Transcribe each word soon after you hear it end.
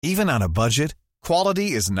Even on a budget,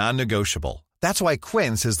 quality is non-negotiable. That's why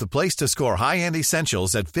Quince is the place to score high-end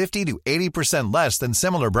essentials at 50 to 80% less than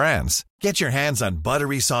similar brands. Get your hands on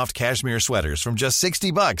buttery soft cashmere sweaters from just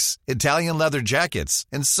 $60, Italian leather jackets,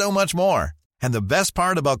 and so much more. And the best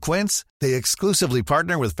part about Quince, they exclusively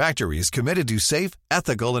partner with factories committed to safe,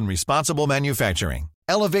 ethical, and responsible manufacturing.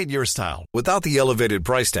 Elevate your style without the elevated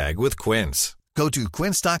price tag with Quince. Go to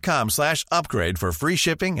quince.com/upgrade for free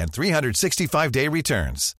shipping and 365-day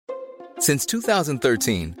returns. Since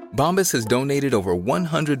 2013, Bombas has donated over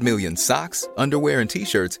 100 million socks, underwear, and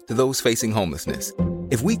T-shirts to those facing homelessness.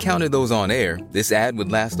 If we counted those on air, this ad would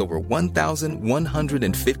last over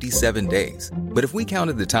 1,157 days. But if we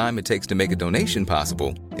counted the time it takes to make a donation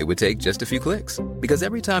possible, it would take just a few clicks. Because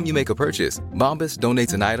every time you make a purchase, Bombas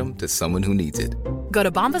donates an item to someone who needs it. Go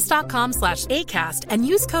to bombas.com/ACAST and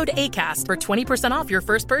use code ACAST for 20% off your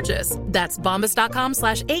first purchase. That's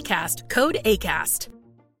bombas.com/ACAST, code ACAST.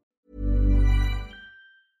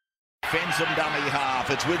 Fensom dummy half.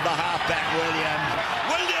 It's with the halfback, Williams.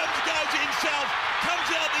 Williams goes himself, comes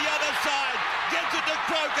out the other side, gets it to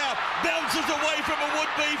Croker, bounces away from a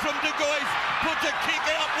would-be from De Gois, puts a kick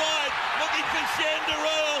out wide, looking for Shander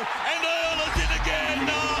Earl, and Earl is in again.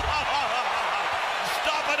 Oh,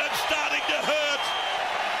 stop it, it's starting to hurt.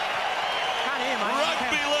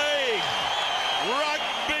 Rugby league.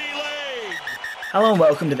 Rugby league. Hello and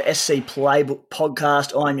welcome to the SC Playbook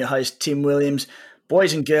podcast. I'm your host, Tim Williams.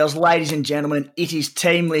 Boys and girls, ladies and gentlemen, it is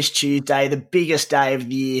Team List Tuesday, the biggest day of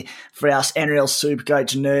the year for us NRL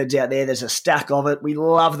Supercoach nerds out there. There's a stack of it. We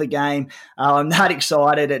love the game. I'm that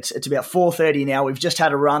excited. It's about 4:30 now. We've just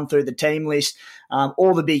had a run through the team list,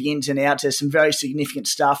 all the big ins and outs. There's some very significant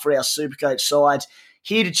stuff for our Supercoach sides.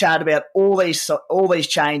 Here to chat about all these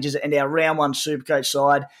changes, and our round one Supercoach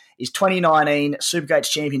side is 2019 Supercoach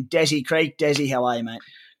champion Desi Creek. Desi, how are you, mate?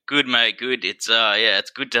 Good, mate. Good. It's it's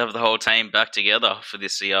good to have the whole team back together for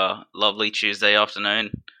this lovely Tuesday afternoon.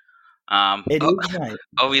 It is, mate.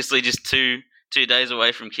 Obviously, just two days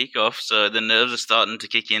away from kickoff, so the nerves are starting to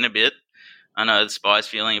kick in a bit. I know the Spy's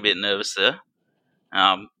feeling a bit nervous there.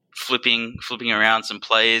 Flipping around some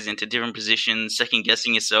players into different positions, second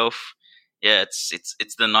guessing yourself. Yeah,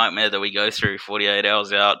 it's the nightmare that we go through 48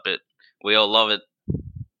 hours out, but we all love it.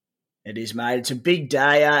 It is, mate. It's a big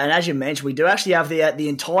day, and as you mentioned, we do actually have the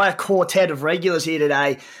entire quartet of regulars here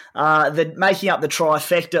today. Making up the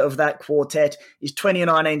trifecta of that quartet is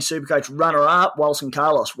 2019 Supercoach runner-up, Walsh and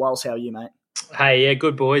Carlos. Walsh, how are you, mate? Hey, yeah,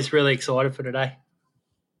 good boys. Really excited for today.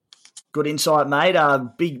 Good insight, mate.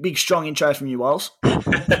 Big, strong intro from you, Walsh.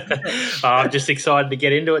 I'm just excited to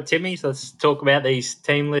get into it, Timmy. So let's talk about these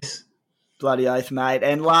team lists. Bloody oath, mate.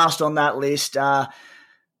 And last on that list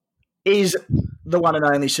is the one and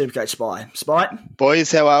only Supercoach Spy. Spy?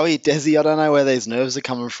 Boys, how are we? Desi, I don't know where these nerves are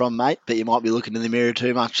coming from, mate, but you might be looking in the mirror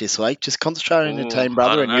too much this week. Just concentrate on your team,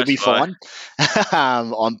 brother, and you'll be fine.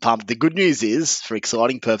 I'm pumped. The good news is, for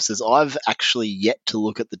exciting purposes, I've actually yet to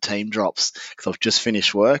look at the team drops because I've just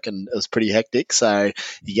finished work and it was pretty hectic, so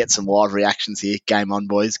you get some live reactions here. Game on,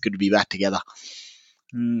 boys. Good to be back together.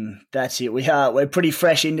 That's it. We're pretty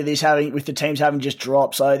fresh into this, with the teams having just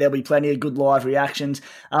dropped, so there'll be plenty of good live reactions.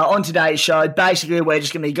 On today's show, basically we're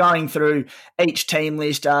just going to be going through each team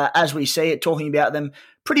list as we see it, talking about them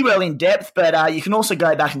pretty well in depth, but you can also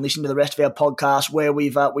go back and listen to the rest of our podcast where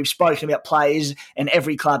we've spoken about players and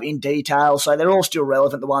every club in detail, so they're all still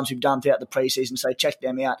relevant, the ones we've done throughout the preseason, so check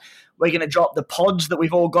them out. We're going to drop the pods that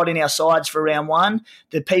we've all got in our sides for round one,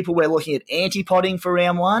 the people we're looking at anti-podding for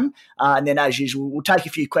round one, and then as usual, we'll take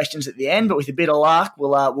a few questions at the end, but with a bit of luck,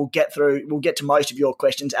 we'll get to most of your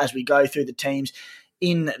questions as we go through the teams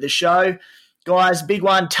in the show. Guys, big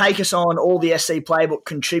one, take us on, all the SC Playbook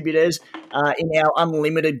contributors in our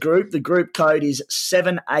unlimited group. The group code is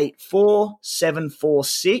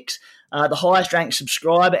 784746. The highest ranked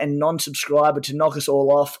subscriber and non-subscriber to knock us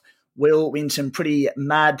all off will win some pretty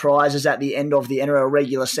mad prizes at the end of the NRL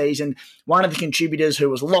regular season. One of the contributors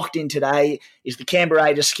who was locked in today is the Canberra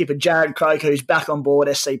Raiders skipper Jared Croker, who's back on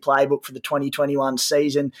board SC Playbook for the 2021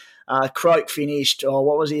 season. Croak finished,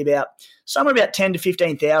 somewhere about 10 to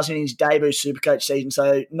 15,000 in his debut Supercoach season,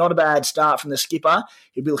 so not a bad start from the skipper.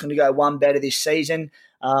 He'll be looking to go one better this season.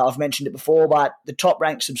 I've mentioned it before, but the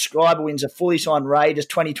top-ranked subscriber wins a fully signed Raiders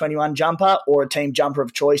 2021 jumper or a team jumper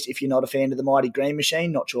of choice if you're not a fan of the Mighty Green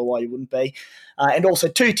Machine. Not sure why you wouldn't be. And also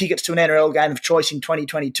 2 tickets to an NRL game of choice in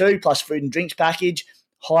 2022, plus food and drinks package.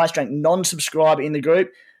 Highest-ranked non-subscriber in the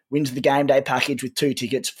group wins the game day package with 2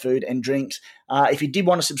 tickets, food and drinks. If you did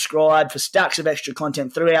want to subscribe for stacks of extra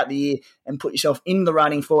content throughout the year and put yourself in the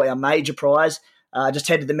running for our major prize, just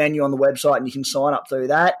head to the menu on the website and you can sign up through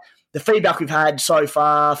that. the feedback we've had so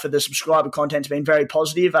far for the subscriber content has been very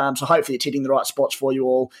positive. So hopefully it's hitting the right spots for you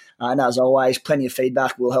all. And as always, plenty of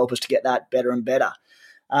feedback will help us to get that better and better.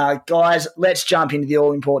 Guys, let's jump into the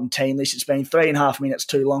all-important team list. It's been 3.5 minutes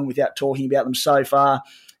too long without talking about them so far.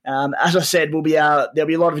 As I said, there'll be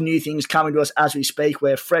a lot of new things coming to us as we speak.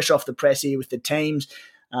 We're fresh off the press here with the teams.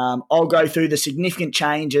 I'll go through the significant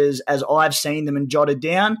changes as I've seen them and jotted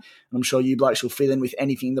down. I'm sure you blokes will fill in with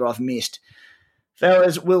anything that I've missed.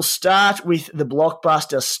 Fellas, we'll start with the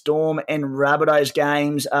blockbuster Storm and Rabbitohs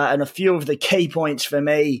games, and a few of the key points for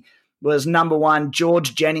me was number one,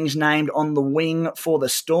 George Jennings named on the wing for the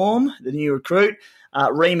Storm, the new recruit.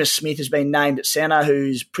 Remus Smith has been named at centre,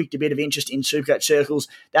 who's pricked a bit of interest in Supercoach circles.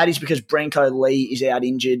 That is because Brenko Lee is out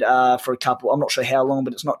injured for a couple, I'm not sure how long,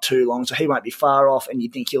 but it's not too long, so he won't be far off, and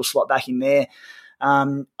you'd think he'll slot back in there.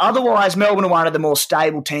 Otherwise, Melbourne are one of the more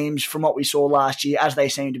stable teams from what we saw last year, as they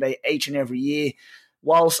seem to be each and every year.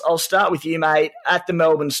 Whilst I'll start with you, mate, at the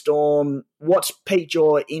Melbourne Storm, what's piqued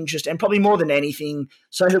your interest, and probably more than anything,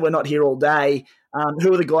 so that we're not here all day,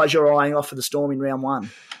 who are the guys you're eyeing off for the Storm in round one?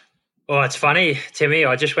 Oh, it's funny, Timmy.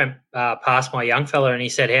 I just went past my young fella and he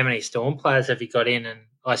said, how many Storm players have you got in? And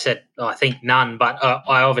I said, I think none, but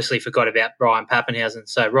I obviously forgot about Ryan Pappenhausen.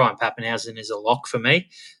 So Ryan Pappenhausen is a lock for me.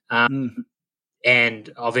 And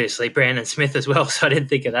obviously Brandon Smith as well, so I didn't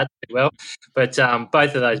think of that too well. But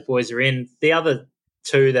both of those boys are in. The other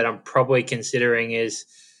two that I'm probably considering is,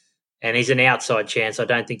 and he's an outside chance, I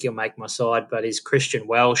don't think he'll make my side, but is Christian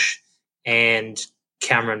Welsh and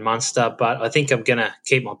Cameron Munster. But I think I'm going to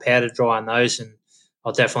keep my powder dry on those, and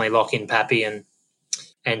I'll definitely lock in Pappy and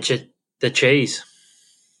the Cheese.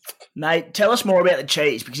 Mate, tell us more about the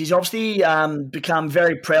Cheese, because he's obviously become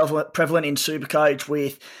very prevalent in Supercoach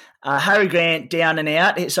with Harry Grant down and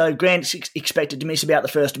out. So Grant's expected to miss about the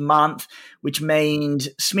first month, which means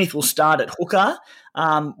Smith will start at hooker.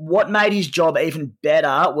 What made his job even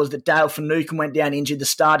better was that Dale Finucane went down injured, the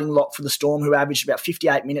starting lock for the Storm, who averaged about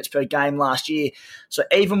 58 minutes per game last year. So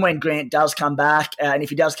even when Grant does come back, and if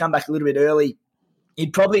he does come back a little bit early,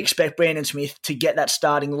 you'd probably expect Brandon Smith to get that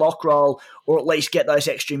starting lock role, or at least get those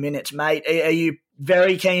extra minutes, mate. Are you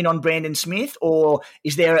very keen on Brandon Smith, or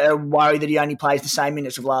is there a worry that he only plays the same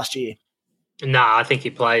minutes of last year? No, I think he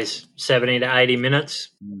plays 70 to 80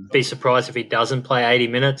 minutes. Be surprised if he doesn't play 80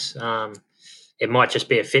 minutes. It might just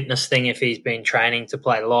be a fitness thing if he's been training to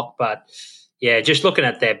play lock. But, yeah, just looking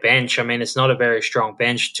at their bench, I mean, it's not a very strong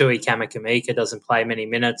bench. Tui Kamakamika doesn't play many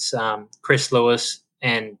minutes. Chris Lewis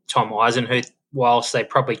and Tom Eisenhuth, whilst they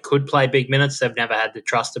probably could play big minutes, they've never had the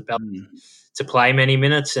trust of Bell to play many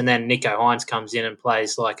minutes. And then Nico Hines comes in and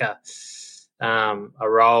plays like a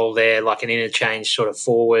role there, like an interchange sort of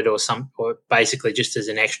forward or basically just as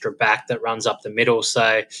an extra back that runs up the middle.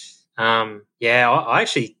 So, I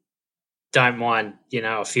actually don't mind,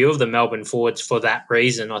 a few of the Melbourne forwards for that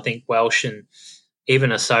reason. I think Welsh and even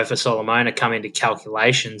a Sofa Solomona come into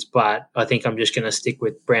calculations, but I think I'm just going to stick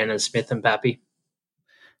with Brandon Smith and Pappy.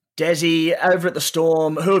 Desi, over at the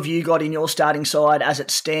Storm, who have you got in your starting side as it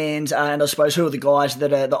stands? And I suppose who are the guys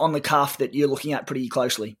that are on the cuff that you're looking at pretty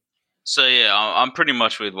closely? So, yeah, I'm pretty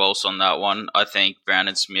much with Walsh on that one. I think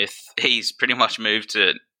Brandon Smith, he's pretty much moved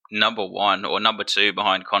to number one or number two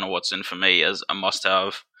behind Connor Watson for me as a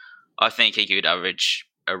must-have. I think he could average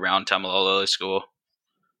around Tamalolo score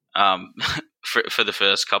for the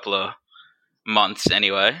first couple of months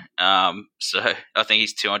anyway. So I think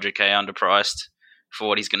he's $200K underpriced for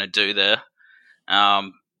what he's going to do there.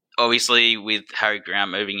 Obviously, with Harry Grant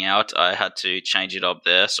moving out, I had to change it up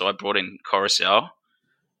there. So I brought in Coruscant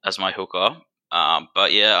as my hooker.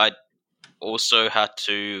 But yeah, I also had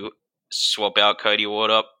to swap out Cody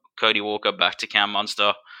Walker back to Cam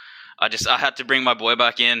Munster. I had to bring my boy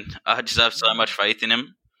back in. I just have so much faith in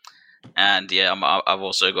him. And yeah, I've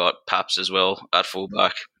also got Paps as well at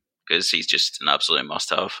fullback because he's just an absolute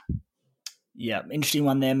must-have. Yeah, interesting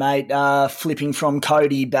one there, mate. Flipping from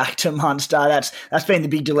Cody back to Munster. That's been the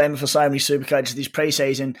big dilemma for so many Supercoaches this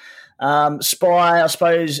preseason. Spy, I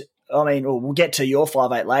suppose. I mean, we'll get to your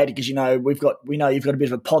 5'8" later because we know you've got a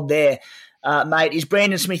bit of a pod there, mate. Is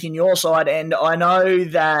Brandon Smith in your side? And I know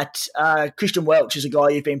that Christian Welch is a guy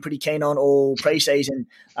you've been pretty keen on all preseason.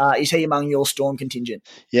 Is he among your Storm contingent?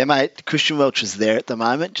 Yeah, mate. Christian Welch is there at the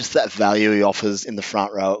moment. Just that value he offers in the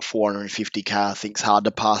front row at $450K, I think is hard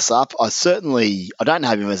to pass up. I don't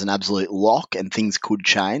have him as an absolute lock, and things could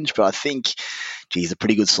change, but I think, geez, a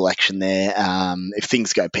pretty good selection there. If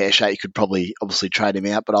things go pear-shaped, you could probably obviously trade him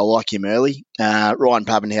out, but I like him early. Ryan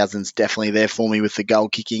Pappenhausen's definitely there for me with the goal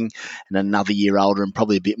kicking, and another year older and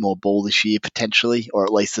probably a bit more ball this year potentially, or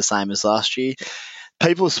at least the same as last year.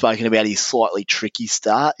 people have spoken about his slightly tricky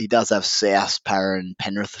start. He does have South, Para and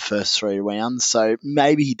Penrith the first 3 rounds, so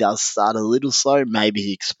maybe he does start a little slow, maybe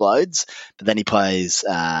he explodes, but then he plays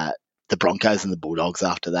the Broncos and the Bulldogs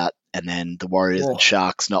after that, and then the Warriors and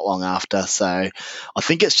Sharks not long after. So I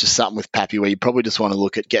think it's just something with Pappy where you probably just want to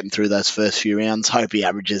look at getting through those first few rounds, hope he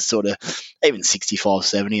averages sort of even 65,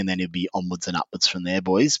 70, and then he'll be onwards and upwards from there,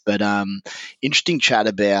 boys. But interesting chat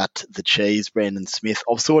about the cheese, Brandon Smith.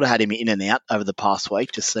 I've sort of had him in and out over the past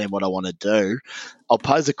week, just seeing what I want to do. I'll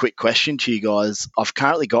pose a quick question to you guys. I've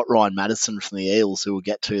currently got Ryan Madison from the Eels, who we'll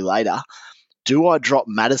get to later. Do I drop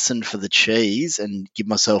Madison for the cheese and give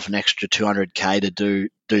myself an extra 200K to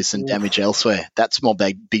do some damage elsewhere? That's my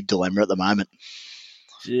big dilemma at the moment.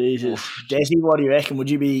 Jesus, Desi, what do you reckon?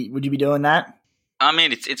 Would you be doing that? I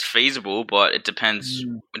mean, it's feasible, but it depends.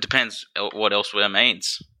 It depends what elsewhere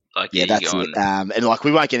means. Like, yeah, that's it. And like,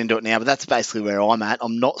 we won't get into it now, but that's basically where I'm at.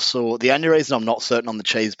 I'm not sure. The only reason I'm not certain on the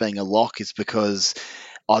cheese being a lock is because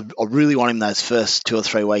I really want him those first 2 or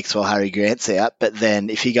 3 weeks while Harry Grant's out, but then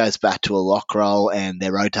if he goes back to a lock role and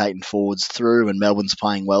they're rotating forwards through and Melbourne's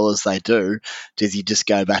playing well as they do, does he just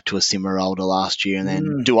go back to a similar role to last year? And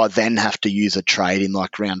then do I then have to use a trade in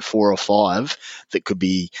like round 4 or 5 that could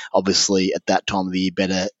be obviously at that time of the year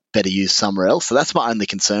better used somewhere else? So that's my only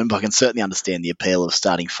concern, but I can certainly understand the appeal of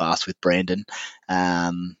starting fast with Brandon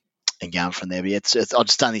and going from there. But I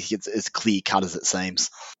just don't think it's as clear cut as it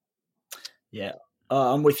seems. Yeah.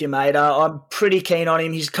 I'm with you, mate. I'm pretty keen on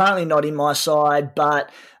him. He's currently not in my side, but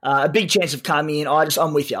a big chance of coming in.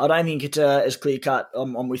 I'm with you. I don't think it's as clear cut.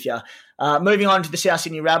 I'm with you. Moving on to the South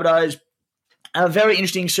Sydney Rabbitohs, a very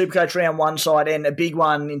interesting Supercoach round 1 side and a big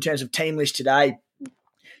one in terms of team list today.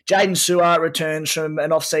 Jaden Sewer returns from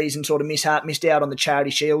an off-season sort of mishap, missed out on the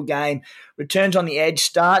Charity Shield game, returns on the edge,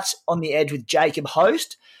 starts on the edge with Jacob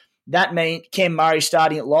Host. That means Cam Murray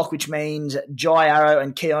starting at lock, which means Jai Arrow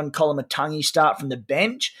and Keon Kolomatangi start from the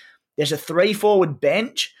bench. There's a 3-forward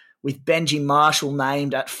bench with Benji Marshall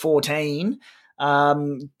named at 14.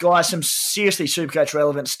 Guys, some seriously Supercoach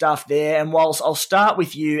relevant stuff there. And whilst I'll start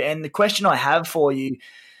with you, and the question I have for you,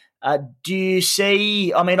 do you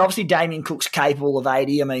see, I mean, obviously Damien Cook's capable of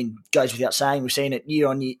 80. I mean, goes without saying, we've seen it year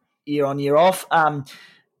on, year off.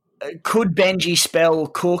 Could Benji spell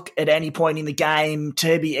Cook at any point in the game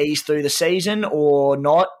to be eased through the season or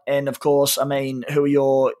not? And, of course, I mean, who are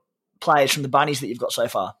your players from the Bunnies that you've got so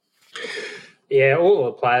far? Yeah, all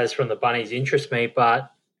the players from the Bunnies interest me,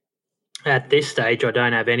 but at this stage I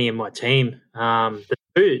don't have any in my team.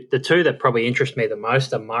 The two that probably interest me the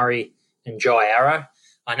most are Murray and Jai Arrow.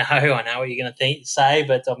 I know what you're going to say,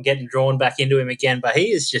 but I'm getting drawn back into him again. But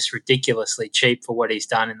he is just ridiculously cheap for what he's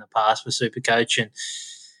done in the past for Supercoach, and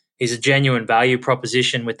he's a genuine value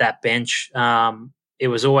proposition with that bench. It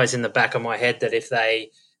was always in the back of my head that if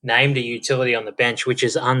they named a utility on the bench, which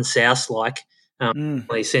is un-South-like,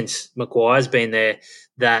 since Maguire's been there,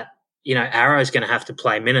 that, you know, Arrow's going to have to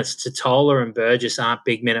play minutes. Totola and Burgess aren't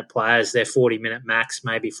big minute players. They're 40-minute max,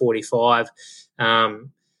 maybe 45.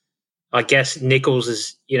 I guess Nichols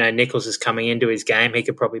is coming into his game. He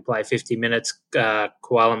could probably play 50 minutes,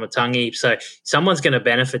 Koala Matangi. So someone's going to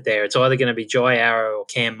benefit there. It's either going to be Jai Arrow or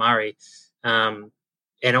Cam Murray. And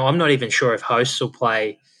I'm not even sure if Hosts will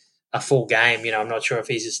play a full game. You know, I'm not sure if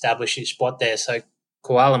he's established his spot there. So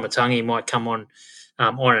Koala Matangi might come on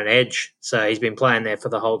an edge. So he's been playing there for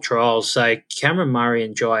the whole trials. So Cameron Murray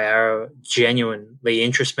and Jai Arrow genuinely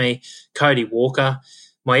interest me. Cody Walker.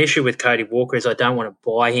 My issue with Cody Walker is I don't want to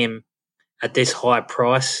buy him at this high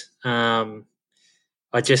price. I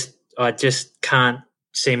just can't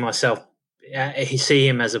see myself see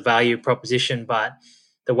him as a value proposition, but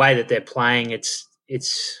the way that they're playing, it's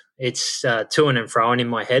to and fro in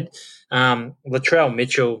my head. Latrell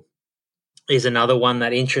Mitchell is another one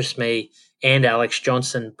that interests me, and Alex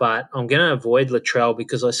Johnson, but I'm going to avoid Latrell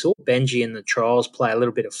because I saw Benji in the trials play a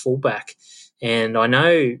little bit of fullback, and I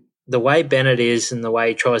know the way Bennett is and the way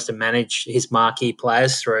he tries to manage his marquee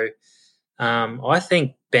players through, I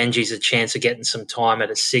think Benji's a chance of getting some time at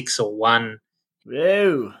a 6 or 1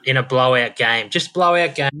 in a blowout game. Just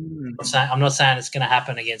blowout game. I'm not saying it's going to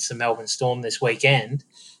happen against the Melbourne Storm this weekend,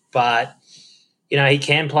 but, you know, he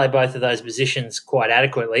can play both of those positions quite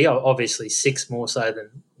adequately. Obviously 6 more so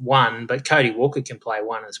than 1, but Cody Walker can play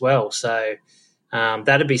 1 as well. So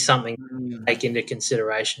that'd be something to take into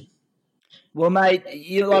consideration. Well, mate,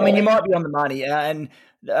 you might be on the money, and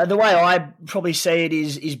the way I probably see it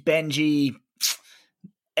is Benji,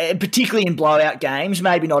 particularly in blowout games,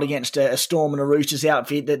 maybe not against a Storm and a Roosters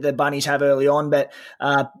outfit that the Bunnies have early on, but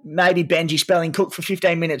maybe Benji spelling Cook for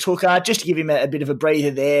 15 minutes hooker, just to give him a bit of a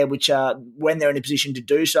breather there, which when they're in a position to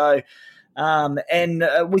do so. And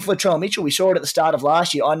with Latrell Mitchell, we saw it at the start of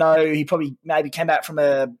last year. I know he probably maybe came back from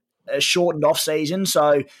a shortened off season,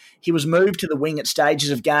 so he was moved to the wing at stages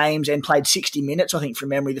of games and played 60 minutes, I think, from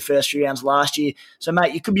memory, the first few rounds last year. So,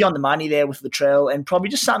 mate, you could be on the money there with Latrell, and probably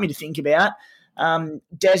just something to think about.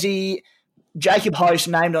 Desi, Jacob Host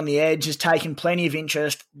named on the edge has taken plenty of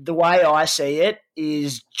interest. The way I see it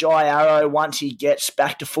is Jai Arrow, once he gets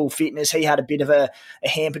back to full fitness, he had a bit of a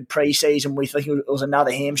hampered preseason with, I think it was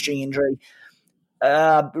another hamstring injury.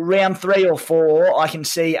 Round 3 or 4, I can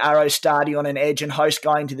see Arrow starting on an edge and Host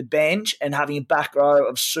going to the bench and having a back row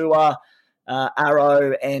of Sewer,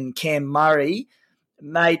 Arrow and Cam Murray.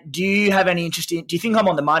 Mate, do you have any interest in – do you think I'm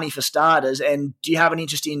on the money for starters, and do you have an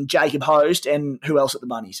interest in Jacob Host and who else at the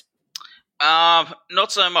bunnies?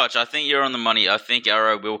 Not so much. I think you're on the money. I think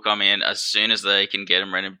Arrow will come in as soon as they can get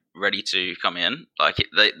him ready to come in. Like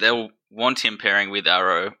they'll want him pairing with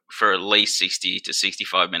Arrow for at least 60 to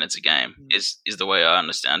 65 minutes a game is the way I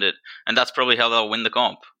understand it. And that's probably how they'll win the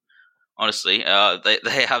comp. Honestly,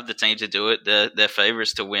 they have the team to do it. They're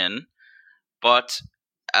favourites to win. But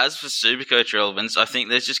as for Supercoach relevance, I think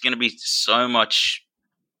there's just going to be so much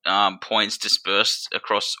points dispersed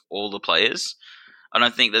across all the players. I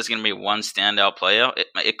don't think there's going to be one standout player.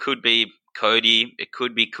 It could be Cody, it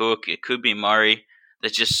could be Cook, it could be Murray.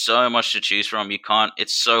 There's just so much to choose from.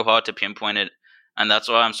 It's so hard to pinpoint it. And that's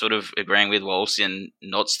why I'm sort of agreeing with Walsh in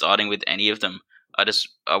not starting with any of them.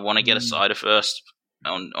 I want to get a cider first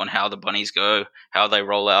on how the bunnies go, how they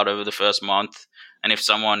roll out over the first month. And if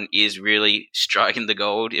someone is really striking the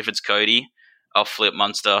gold, if it's Cody, I'll flip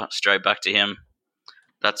Munster straight back to him.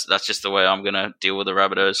 That's just the way I'm going to deal with the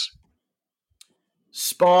Rabbitohs.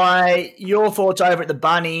 Spy, your thoughts over at the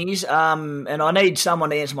bunnies, and I need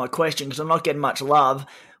someone to answer my question because I'm not getting much love.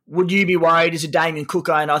 Would you be worried as a Damien Cook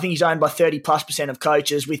owner? I think he's owned by 30+% of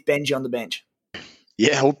coaches with Benji on the bench.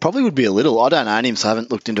 Yeah, well, probably would be a little. I don't own him, so I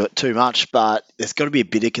haven't looked into it too much, but there's got to be a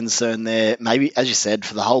bit of concern there. Maybe, as you said,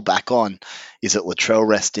 for the whole back on, is it Latrell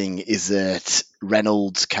resting? Is it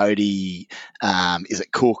Reynolds, Cody? Is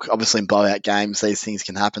it Cook? Obviously, in blowout games, these things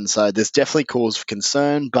can happen. So there's definitely cause for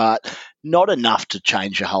concern, but not enough to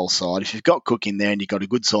change your whole side. If you've got Cook in there and you've got a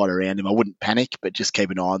good side around him, I wouldn't panic, but just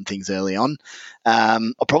keep an eye on things early on.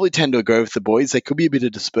 I'll probably tend to agree with the boys. There could be a bit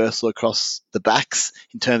of dispersal across the backs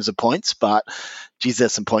in terms of points, but geez,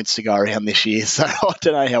 there's some points to go around this year, so I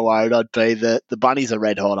don't know how worried I'd be. The bunnies are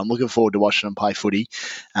red hot. I'm looking forward to watching them play footy,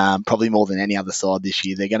 probably more than any other side this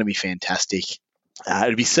year. They're going to be fantastic.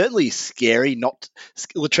 It'd be certainly scary not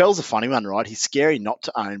 – Latrell's a funny one, right? He's scary not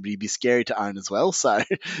to own, but he'd be scary to own as well. So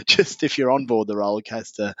just if you're on board the roller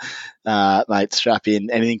coaster, mate, strap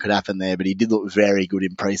in. Anything could happen there, but he did look very good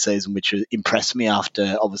in pre-season, which impressed me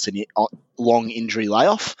after obviously a long injury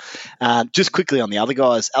layoff. Just quickly on the other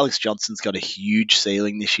guys, Alex Johnson's got a huge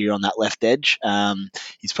ceiling this year on that left edge.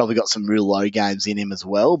 He's probably got some real low games in him as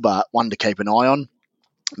well, but one to keep an eye on.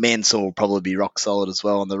 Mansour will probably be rock solid as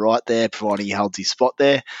well on the right there, providing he holds his spot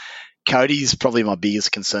there. Cody's probably my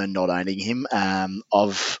biggest concern not owning him.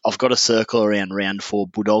 I've got a circle around round 4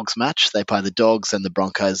 Bulldogs match. They play the Dogs and the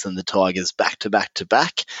Broncos and the Tigers back to back to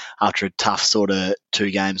back after a tough sort of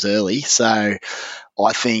 2 games early. So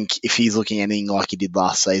I think if he's looking anything like he did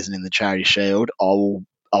last season in the Charity Shield,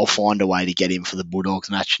 I'll find a way to get him for the Bulldogs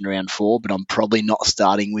match in round 4, but I'm probably not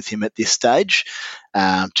starting with him at this stage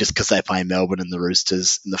just because they play Melbourne and the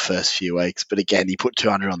Roosters in the first few weeks. But again, he put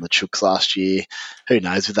 200 on the Chooks last year. Who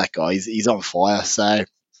knows with that guy? He's on fire. So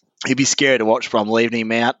he'd be scary to watch, but I'm leaving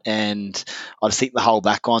him out. And I just think the whole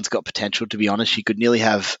back line's got potential, to be honest. You could nearly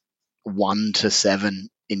have 1 to 7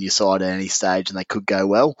 in your side at any stage, and they could go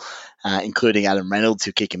well, including Adam Reynolds,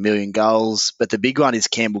 who kick 1 million goals. But the big one is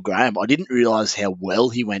Campbell Graham. I didn't realise how well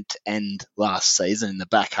he went to end last season in the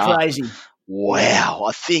back half. Crazy. Wow.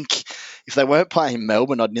 I think if they weren't playing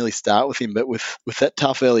Melbourne, I'd nearly start with him. But with that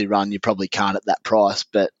tough early run, you probably can't at that price.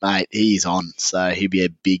 But, mate, he's on. So he'll be a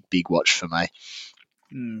big, big watch for me.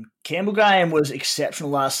 Campbell Graham was exceptional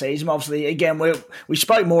last season. Obviously, again, we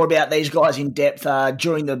spoke more about these guys in depth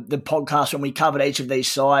during the podcast when we covered each of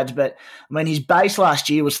these sides. But, I mean, his base last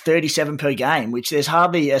year was 37 per game, which there's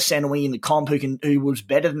hardly a centre wing in the comp who was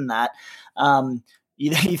better than that.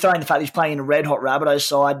 You throw in the fact he's playing in a red-hot Rabbitohs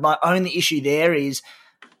side. My only issue there is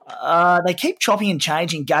they keep chopping and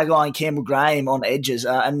changing Gagai and Campbell Graham on edges.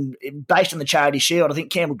 And based on the Charity Shield, I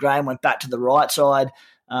think Campbell Graham went back to the right side.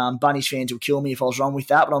 Bunnies fans will kill me if I was wrong with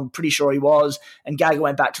that, but I'm pretty sure he was. And Gaga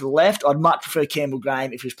went back to the left. I'd much prefer Campbell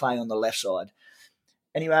Graham if he was playing on the left side.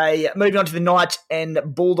 Anyway, moving on to the Knights and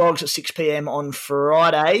Bulldogs at 6 p.m. on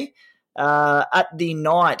Friday. At the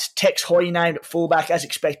night, Tex Hoy named at fullback as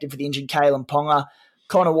expected for the injured Kalen Ponga.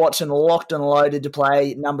 Connor Watson locked and loaded to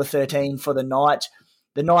play number 13 for the Knights.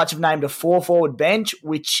 The Knights have named a 4-forward bench,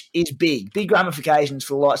 which is big. Big ramifications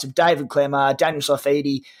for the likes of David Clemmer, Daniel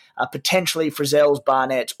Saifidi, potentially Frizzell's,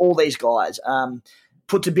 Barnett's, all these guys.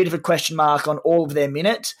 Puts a bit of a question mark on all of their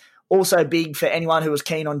minutes. Also big for anyone who was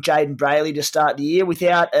keen on Jaden Brayley to start the year.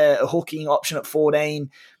 Without a hooking option at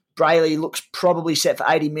 14, Brayley looks probably set for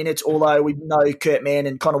 80 minutes, although we know Kurt Mann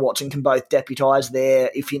and Connor Watson can both deputise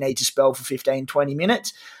there if he needs to spell for 15, 20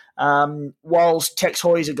 minutes. Whilst Tex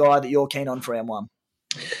Hoy's a guy that you're keen on for round one.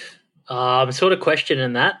 I'm sort of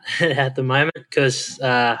questioning that at the moment because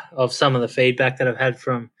of some of the feedback that I've had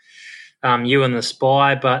from you and the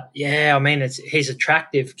Spy. But, yeah, I mean, he's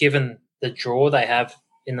attractive given the draw they have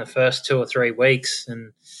in the first 2 or 3 weeks.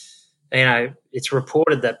 And, you know, it's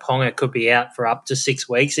reported that Ponga could be out for up to 6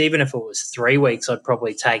 weeks. Even if it was 3 weeks, I'd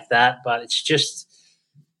probably take that. But it's just,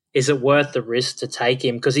 is it worth the risk to take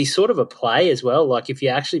him? Because he's sort of a play as well. Like if you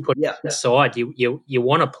actually put him aside, you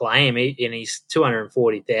want to play him, and he's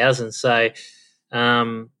 240,000. So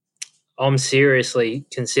I'm seriously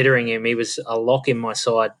considering him. He was a lock in my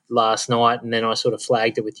side last night, and then I sort of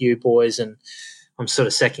flagged it with you boys, and I'm sort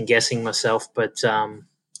of second-guessing myself. But,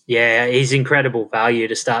 yeah, he's incredible value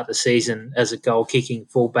to start the season as a goal-kicking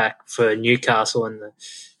fullback for Newcastle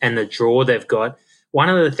and the draw they've got. One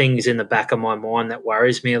of the things in the back of my mind that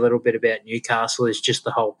worries me a little bit about Newcastle is just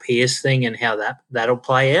the whole Pearce thing and how that'll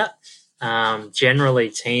play out. Generally,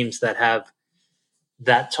 teams that have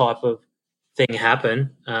that type of thing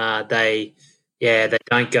happen, they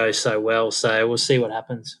don't go so well. So we'll see what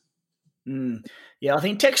happens. Yeah, I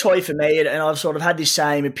think Tex Hoy for me, and I've sort of had this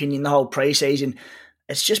same opinion the whole preseason.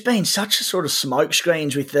 It's just been such a sort of smoke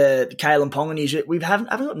screens with the Kalen Ponga news. We haven't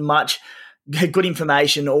got much good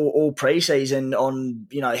information all preseason on,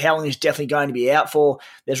 you know, how long he's definitely going to be out for.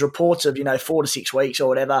 There's reports of, 4 to 6 weeks or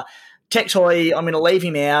whatever. Tex Hoy, I'm going to leave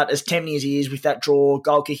him out, as tempting as he is with that draw,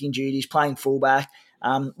 goal-kicking duties, playing fullback.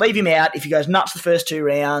 Leave him out if he goes nuts the first 2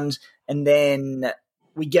 rounds and then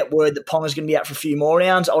we get word that Ponga's going to be out for a few more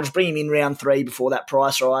rounds. I'll just bring him in round 3 before that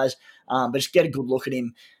price rise, but just get a good look at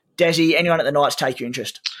him. Desi, anyone at the Knights take your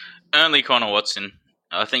interest? Only Connor Watson.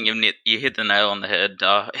 I think you hit the nail on the head.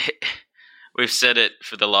 We've said it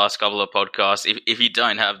for the last couple of podcasts. If you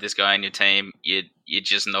don't have this guy in your team, you're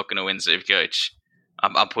just not going to win Supercoach.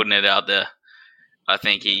 I'm putting it out there. I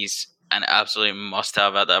think he's an absolute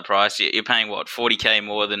must-have at that price. You're paying, 40K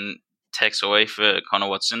more than Tex Hoy for Connor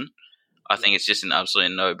Watson? I think it's just an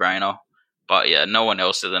absolute no-brainer. But, yeah, no one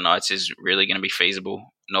else at the Knights is really going to be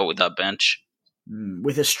feasible, not with that bench.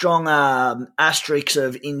 With a strong asterisk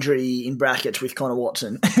of injury in brackets with Connor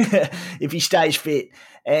Watson, if he stays fit.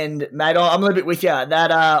 And, mate, I'm a little bit with you.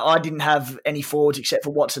 That I didn't have any forwards except for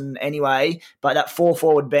Watson anyway, but that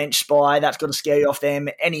 4-forward bench Spy, that's got to scare you off them.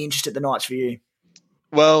 Any interest at the Knights for you?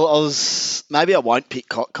 Well, maybe I won't pick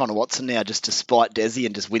Connor Watson now just to spite Desi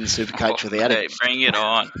and just win Supercoach without him. Bring it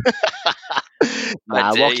on.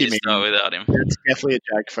 Lock him in. Without him. It's definitely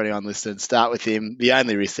a joke for anyone listening. Start with him. The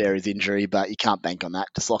only risk there is injury, but you can't bank on that.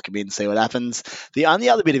 Just lock him in, see what happens. The only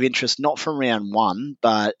other bit of interest, not from round 1,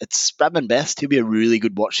 but it's Bradman Best. He'll be a really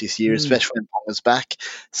good watch this year, especially when Ponga's back.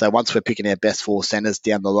 So once we're picking our best 4 centres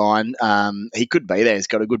down the line, he could be there. He's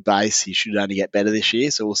got a good base. He should only get better this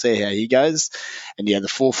year, so we'll see how he goes. And yeah, the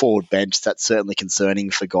 4-forward bench, that's certainly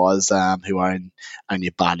concerning for guys who own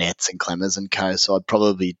your Barnetts and Clemmers and co. So I'd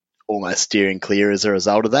probably almost steering clear as a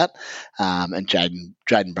result of that. And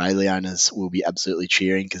Jaden Brayley owners will be absolutely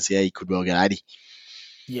cheering because, yeah, he could well get 80.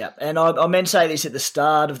 Yeah, and I meant to say this at the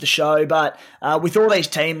start of the show, but with all these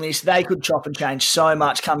team lists, they could chop and change so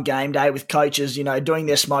much come game day with coaches, doing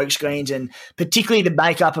their smoke screens and particularly the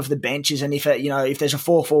makeup of the benches. And if there's a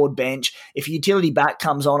 4-forward bench, if a utility back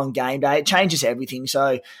comes on game day, it changes everything.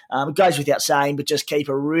 So it goes without saying, but just keep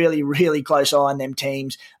a really, really close eye on them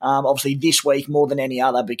teams. Obviously this week more than any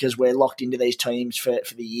other because we're locked into these teams for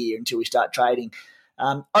the year until we start trading.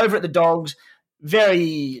 Over at the Dogs,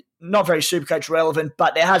 not very Supercoach relevant,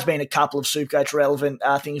 but there has been a couple of Supercoach relevant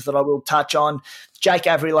things that I will touch on. Jake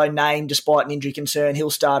Averillo named despite an injury concern.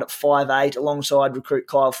 He'll start at 5'8", alongside recruit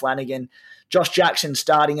Kyle Flanagan. Josh Jackson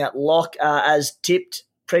starting at lock as tipped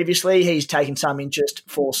previously. He's taken some interest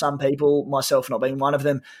for some people, myself not being one of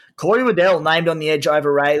them. Corey Waddell named on the edge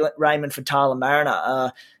over Raymond for Tyler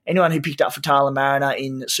Mariner. Anyone who picked up for Tyler Mariner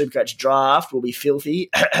in Supercoach draft will be filthy.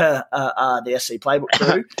 The SC Playbook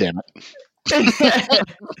crew. Damn it.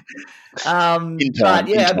 But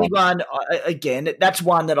yeah, a big one. Again, that's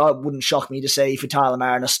one that I wouldn't shock me to see for Tyler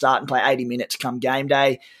Mariner start and play 80 minutes come game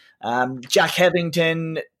day. Jack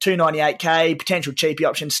Hetherington, $298K, potential cheapie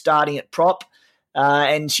option starting at prop.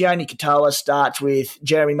 And Sione Katoa starts with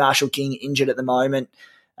Jeremy Marshall-King injured at the moment.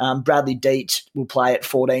 Bradley Dietz will play at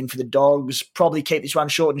 14 for the Dogs. Probably keep this one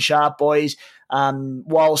short and sharp, boys.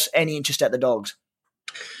 Whilst any interest at the Dogs?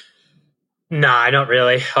 No, not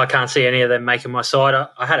really. I can't see any of them making my side.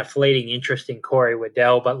 I had a fleeting interest in Corey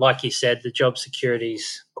Waddell, but like you said, the job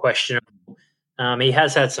security's questionable. He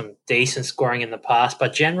has had some decent scoring in the past,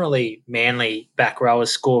 but generally Manly back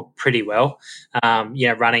rowers score pretty well,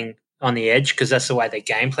 running on the edge because that's the way their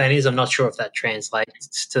game plan is. I'm not sure if that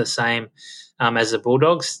translates to the same as the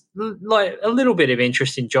Bulldogs. Like a little bit of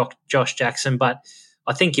interest in Josh Jackson, but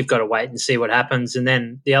I think you've got to wait and see what happens. And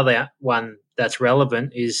then the other one that's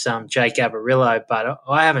relevant is Jake Averillo, but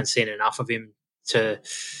I haven't seen enough of him to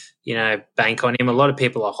bank on him. A lot of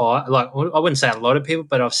people are high. Like, I wouldn't say a lot of people,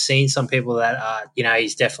 but I've seen some people that are,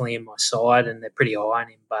 he's definitely in my side and they're pretty high on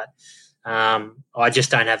him. But I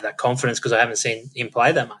just don't have that confidence because I haven't seen him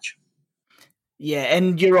play that much. Yeah,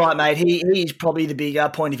 and you're right, mate. He's probably the bigger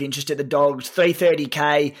point of interest at the Dogs.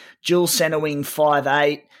 330k, dual centre wing,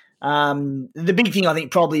 5'8". The big thing I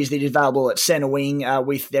think probably is that he's available at centre wing.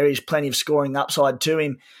 There is plenty of scoring upside to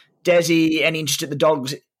him. Desi, any interest at the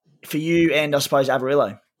Dogs for you, and I suppose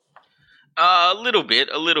Averillo? A little bit.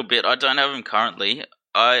 I don't have him currently.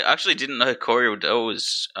 I actually didn't know Corey Waddell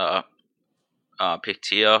was picked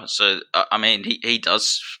here. So, he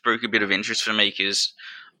does spruik a bit of interest for me because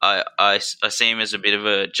I see him as a bit of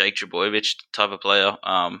a Jake Trbojevic type of player.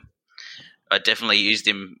 I definitely used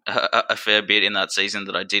him a fair bit in that season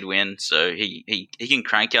that I did win. So he can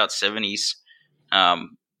crank out 70s.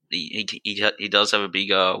 He does have a big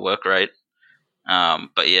work rate.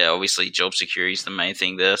 But yeah, obviously job security is the main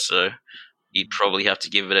thing there. So you'd probably have to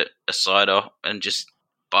give it a cider and just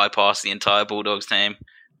bypass the entire Bulldogs team.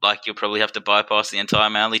 Like you'll probably have to bypass the entire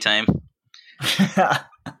Manly team.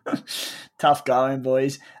 Tough going,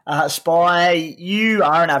 boys. Spy, you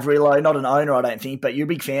are an Averillo, not an owner, I don't think, but you're a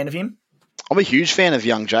big fan of him. I'm a huge fan of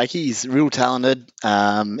young Jakey. He's real talented.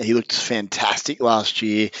 He looked fantastic last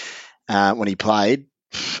year when he played.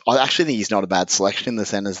 I actually think he's not a bad selection in the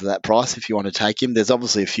centres at that price if you want to take him. There's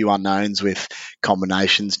obviously a few unknowns with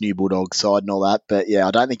combinations, new Bulldog side and all that, but yeah,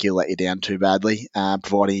 I don't think he'll let you down too badly,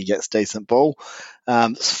 providing he gets decent ball.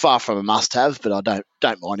 It's far from a must-have, but I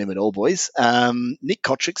don't mind him at all, boys. Nick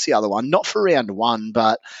Kotrick's the other one, not for round one,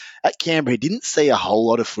 but at Canberra, he didn't see a whole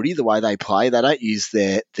lot of footy the way they play. They don't use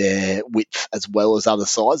their width as well as other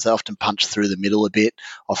sides. They often punch through the middle a bit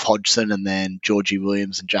off Hodgson and then Georgie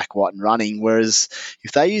Williams and Jack White and running, whereas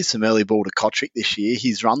if they use some early ball to Kotrick this year,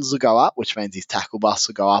 his runs will go up, which means his tackle busts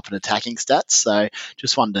will go up and attacking stats. So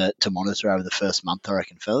just one to monitor over the first month, I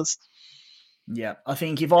reckon, fellas. Yeah, I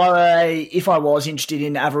think if I was interested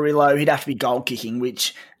in Averillo, he'd have to be goal kicking,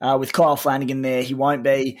 which with Kyle Flanagan there, he won't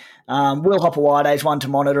be. Will Hopper-Waide's one to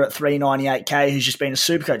monitor at 398k, who's just been a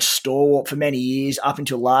Supercoach stalwart for many years, up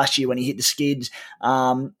until last year when he hit the skids.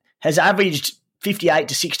 Has averaged 58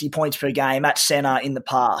 to 60 points per game at centre in the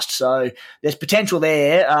past. So there's potential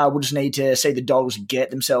there. We'll just need to see the Dogs get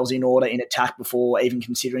themselves in order in attack before even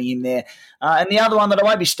considering him there. And the other one that I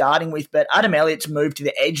won't be starting with, but Adam Elliott's moved to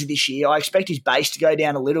the edge this year. I expect his base to go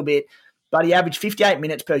down a little bit, but he averaged 58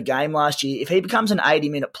 minutes per game last year. If he becomes an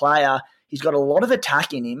 80-minute player, he's got a lot of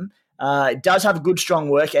attack in him. Does have a good, strong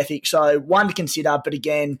work ethic, so one to consider. But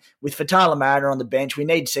again, with Fatala Mariner on the bench, we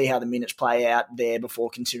need to see how the minutes play out there before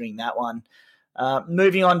considering that one.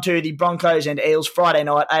 Moving on to the Broncos and Eels, Friday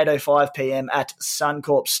night, 8:05 p.m. at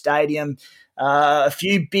Suncorp Stadium. A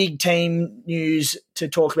few big team news to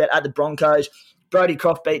talk about at the Broncos. Brodie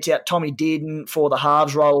Croft beats out Tommy Dearden for the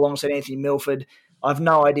halves role alongside Anthony Milford. I've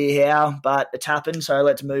no idea how, but it's happened, so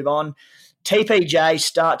let's move on. TPJ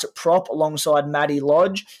starts at prop alongside Matty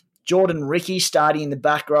Lodge. Jordan Ricky starting in the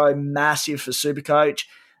back row, massive for Supercoach.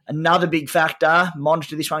 Another big factor,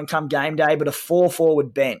 monitor this one come game day, but a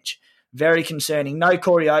 4-forward bench. Very concerning. No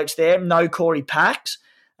Corey Oates there, no Corey Pax.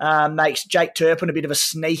 Makes Jake Turpin a bit of a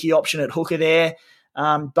sneaky option at hooker there.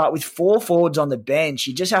 But with 4 forwards on the bench,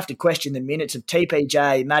 you just have to question the minutes of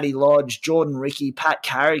TPJ, Matty Lodge, Jordan Ricky, Pat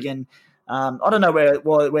Carrigan. I don't know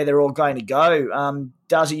where they're all going to go.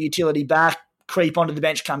 Does a utility back creep onto the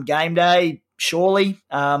bench come game day? Surely.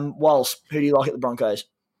 Walsh, who do you like at the Broncos?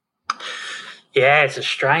 Yeah, it's a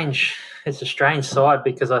strange side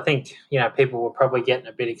because I think, people were probably getting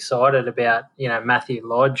a bit excited about, Matthew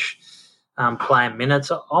Lodge playing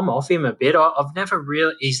minutes. I'm off him a bit.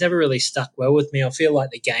 He's never really stuck well with me. I feel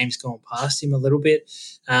like the game's gone past him a little bit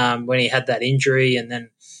when he had that injury and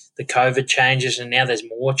then the COVID changes and now there's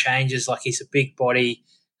more changes. Like he's a big body.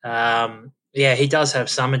 He does have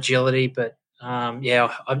some agility, but I'm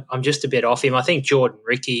just a bit off him. I think Jordan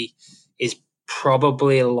Ricky is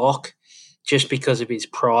probably a lock. just because of his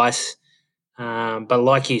price. But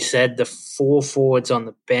like you said, the 4 forwards on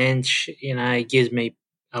the bench, gives me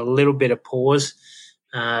a little bit of pause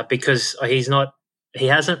because he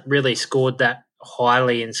hasn't really scored that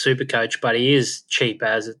highly in Supercoach, but he is cheap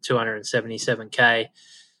as at 277k.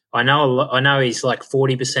 I know he's like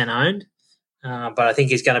 40% owned, but I think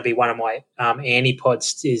he's going to be one of my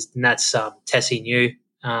antipods, and that's Tessie New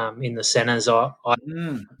in the centres. I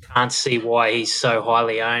can't see why he's so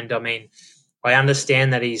highly owned. I mean, I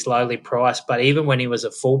understand that he's lowly priced, but even when he was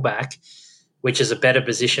a fullback, which is a better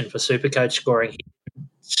position for Supercoach scoring, he didn't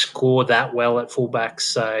score that well at fullback.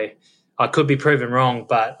 So I could be proven wrong,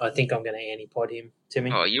 but I think I'm going to antipod him,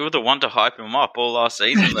 Timmy. Oh, you were the one to hype him up all last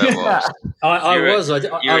season, though, was. I was.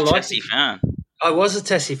 You're a Tessie fan. I was a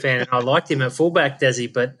Tessie fan, and I liked him at fullback,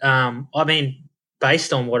 Desi. But, I mean,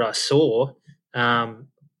 based on what I saw,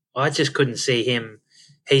 I just couldn't see him.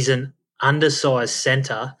 He's an undersized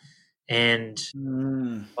centre, and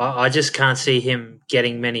I just can't see him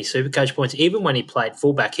getting many Supercoach points. Even when he played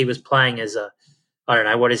fullback, he was playing as I don't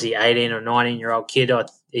know, what is he, 18 or 19-year-old kid?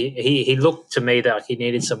 He looked to me like he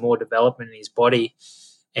needed some more development in his body,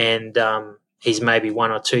 and he's maybe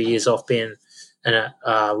 1 or 2 years off being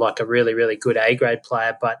like a really, really good A-grade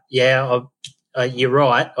player. But, yeah, you're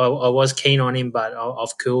right. I was keen on him, but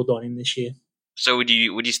I've cooled on him this year. So would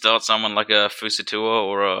you start someone like a Fusatua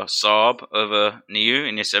or a Saab over Niu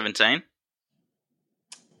in your 17?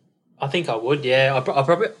 I think I would, yeah.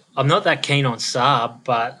 I'm not that keen on Saab,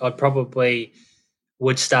 but I probably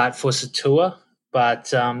would start Fusatua.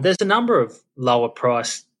 But there's a number of lower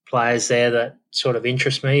priced players there that sort of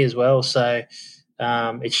interest me as well. So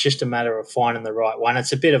it's just a matter of finding the right one.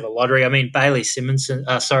 It's a bit of a lottery. I mean, Bailey Simonson.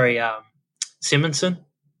 Simonson.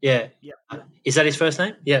 Yeah. Is that his first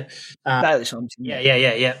name? Yeah. Bailey Simonson.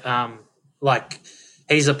 Yeah. Like,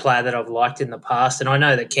 he's a player that I've liked in the past, and I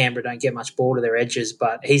know that Canberra don't get much ball to their edges,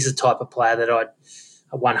 but he's the type of player that I'd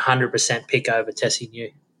 100% pick over Tessie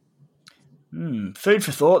New. Food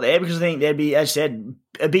for thought there, because I think there'd be, as I said,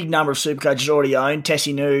 a big number of Supercoaches already owned,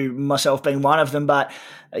 Tessie New, myself being one of them, but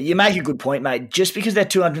you make a good point, mate. Just because they're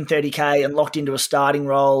 230k and locked into a starting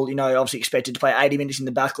role, obviously expected to play 80 minutes in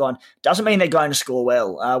the backline, doesn't mean they're going to score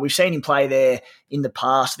well. We've seen him play there in the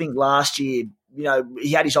past. I think last year,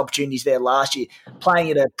 he had his opportunities there last year,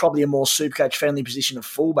 playing at probably a more Supercoach-friendly position of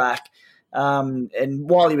fullback. And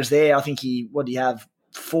while he was there, I think what did he have?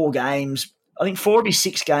 4 games. I think 4 of his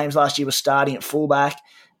 6 games last year was starting at fullback,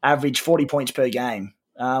 averaged 40 points per game,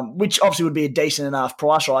 which obviously would be a decent enough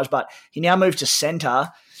price rise, but he now moved to centre.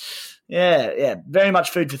 Yeah, very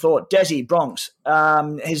much food for thought. Desi, Bronx,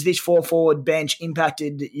 has this 4-forward bench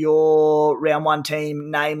impacted your round 1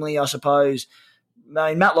 team, namely, I suppose,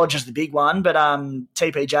 Matt Lodge is the big one, but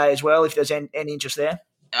TPJ as well, if there's any interest there?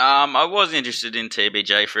 I was interested in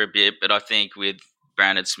TPJ for a bit, but I think with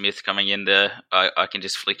Brandon Smith coming in there, I can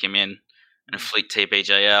just flick him in and flick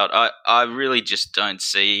TPJ out. I really just don't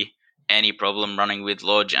see any problem running with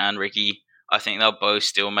Lodge and Ricky. I think they'll both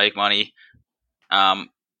still make money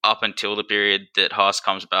up until the period that Haas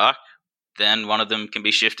comes back. Then one of them can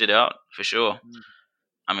be shifted out for sure.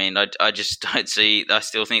 I mean, I just don't see. I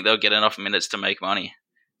still think they'll get enough minutes to make money.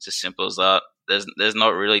 It's as simple as that. There's not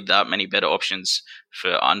really that many better options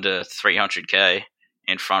for under 300k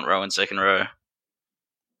in front row and second row.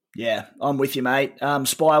 Yeah, I'm with you, mate.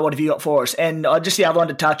 Spy, what have you got for us? And just the other one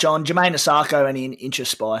to touch on, Jermaine Asako, any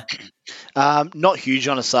interest, Spy? Not huge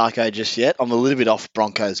on Asako just yet. I'm a little bit off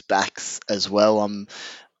Broncos' backs as well.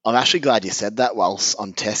 I'm actually glad you said that whilst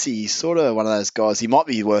on Tessie. He's sort of one of those guys, he might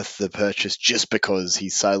be worth the purchase just because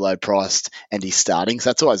he's so low priced and he's starting. So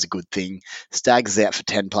that's always a good thing. Staggs out for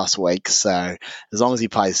 10 plus weeks. So as long as he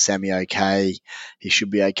plays semi-okay, he should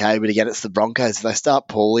be okay. But again, it's the Broncos. If they start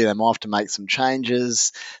poorly, they might have to make some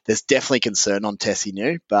changes. There's definitely concern on Tessie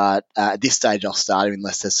New, but at this stage I'll start him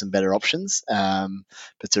unless there's some better options. But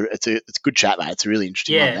it's a good chat, mate. It's a really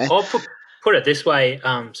interesting one there. I'll put it this way,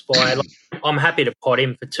 Spy. I'm happy to pot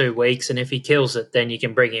him for 2 weeks, and if he kills it, then you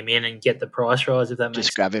can bring him in and get the price rise, if that makes sense.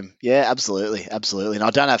 Just grab him. Yeah, absolutely. And I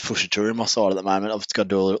don't have Fushatura in my side at the moment. I've just got to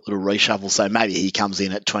do a little reshuffle, so maybe he comes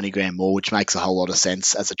in at 20 grand more, which makes a whole lot of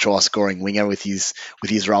sense as a try-scoring winger with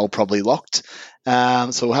his role probably locked. So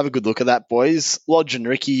we'll have a good look at that, boys. Lodge and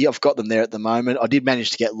Ricky, I've got them there at the moment. I did manage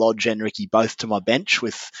to get Lodge and Ricky both to my bench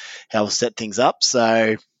with how I've set things up,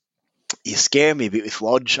 so you scare me a bit with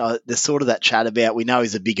Lodge. There's sort of that chat about, we know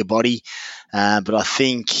he's a bigger body, but I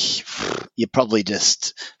think you probably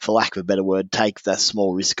just, for lack of a better word, take that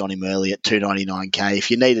small risk on him early at 299k.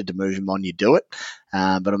 If you needed to move him on, you do it.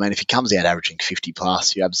 But I mean, if he comes out averaging 50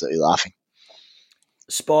 plus, you're absolutely laughing.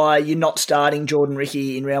 Spy, you're not starting Jordan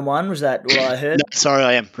Ricky in round one. Was that what I heard? No, sorry,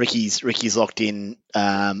 I am. Ricky's locked in.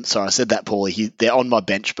 Sorry, I said that poorly. They're on my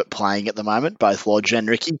bench but playing at the moment, both Lodge and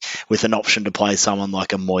Ricky, with an option to play someone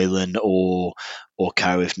like a Moylan or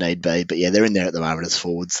Co if need be. But yeah, they're in there at the moment as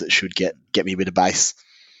forwards that should get me a bit of base.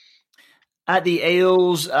 At the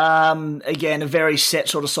Eels, again, a very set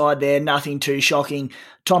sort of side there, nothing too shocking.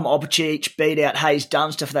 Tom Opicic beat out Hayes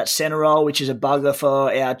Dunster for that centre role, which is a bugger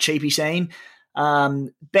for our cheapie scene.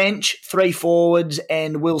 Bench, 3 forwards,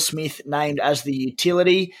 and Will Smith named as the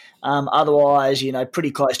utility. Otherwise,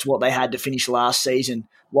 pretty close to what they had to finish last season.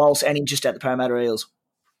 Whilst any interest at the Parramatta Eels?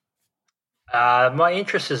 My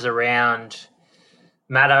interest is around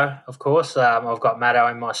Matto, of course. I've got Matto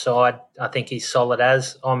on my side. I think he's solid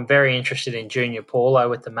as. I'm very interested in Junior Paulo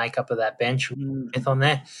with the makeup of that bench with on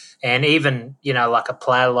there. And even, like a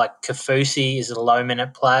player like Kafusi is a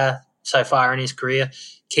low-minute player so far in his career.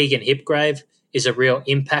 Keegan Hipgrave is a real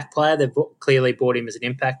impact player. They've clearly bought him as an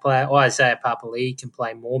impact player. Isaiah Papali'i can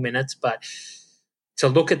play more minutes, but to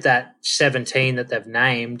look at that 17 that they've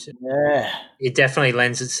named, it definitely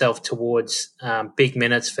lends itself towards big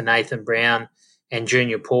minutes for Nathan Brown and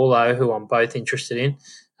Junior Paulo, who I'm both interested in.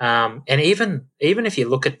 And even if you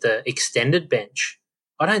look at the extended bench,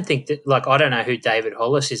 I don't think that, I don't know who David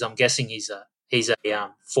Hollis is. I'm guessing he's a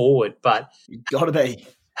forward, but you've got to be.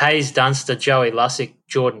 Hayes Dunster, Joey Lussick,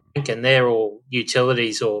 Jordan Rankin, they're all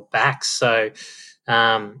utilities or backs. So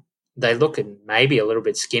they look maybe a little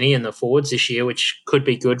bit skinny in the forwards this year, which could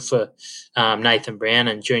be good for Nathan Brown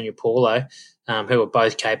and Junior Paulo, who are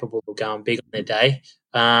both capable of going big on their day.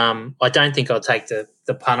 I don't think I'll take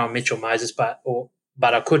the punt on Mitchell Moses, but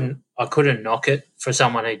I couldn't knock it for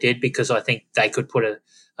someone who did, because I think they could put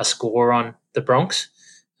a score on the Bronx.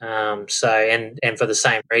 And for the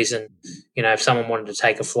same reason, if someone wanted to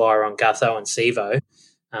take a flyer on Gutho and Sivo,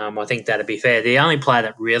 I think that'd be fair. The only player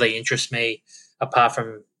that really interests me, apart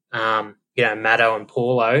from Matto and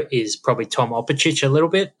Paulo, is probably Tom Opicic a little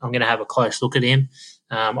bit. I'm going to have a close look at him.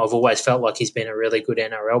 I've always felt like he's been a really good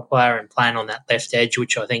NRL player, and playing on that left edge,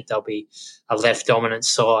 which I think they'll be a left dominant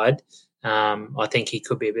side. I think he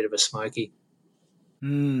could be a bit of a smoky.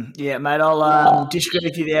 Yeah, mate, I'll disagree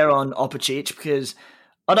with you there on Opicic, because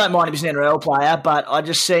I don't mind him as an NRL player, but I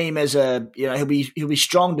just see him as he'll be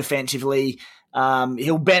strong defensively.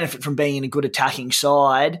 He'll benefit from being in a good attacking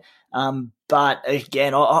side. But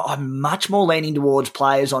again, I'm much more leaning towards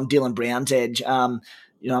players on Dylan Brown's edge. Not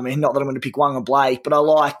that I'm going to pick one on Blake, but I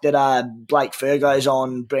like that Blake Fergo's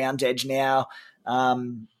on Brown's edge now.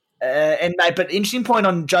 But interesting point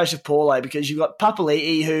on Joseph Paulo, because you've got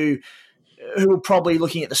Papali'i who will probably,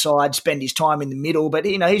 looking at the side, spend his time in the middle, but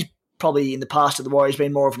he's probably in the past of the Warriors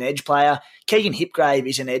been more of an edge player. Keegan Hipgrave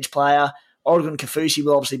is an edge player. Oregon Kafusi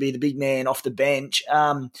will obviously be the big man off the bench.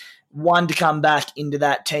 One to come back into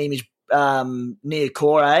that team is Nia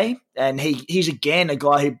Corey, and he's again a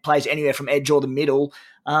guy who plays anywhere from edge or the middle.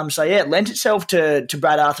 It lent itself to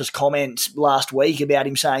Brad Arthur's comments last week about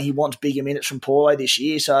him saying he wants bigger minutes from Paulo this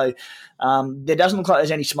year. So there doesn't look like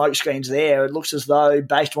there's any smoke screens there. It looks as though,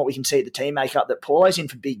 based on what we can see at the team makeup, that Paulo's in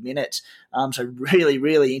for big minutes. So really,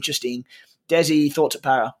 really interesting. Desi, thoughts at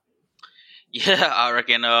Para? Yeah, I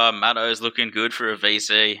reckon Matto's looking good for a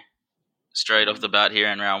VC straight off the bat here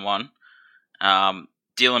in round one.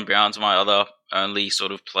 Dylan Brown's my other only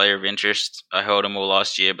sort of player of interest. I held him all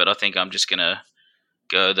last year, but I think I'm just going to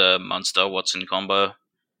go the Munster-Watson combo.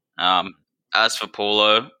 As for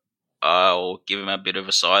Paulo, I'll give him a bit of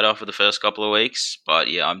a side-off for the first couple of weeks. But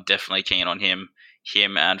yeah, I'm definitely keen on him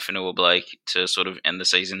and Fanua Blake to sort of end the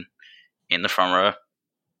season in the front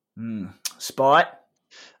row. Spite?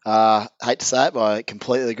 Hate to say it, but I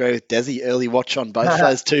completely agree with Desi. Early watch on both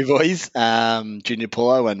those two boys, Junior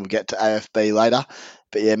Paulo, and we'll get to AFB later.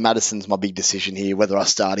 But yeah, Madison's my big decision here, whether I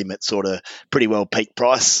start him at sort of pretty well peak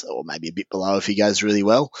price or maybe a bit below if he goes really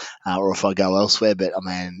well, or if I go elsewhere. But,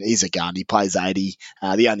 he's a gun. He plays 80.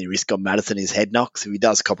 The only risk on Madison is head knocks. If he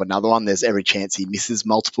does cop another one, there's every chance he misses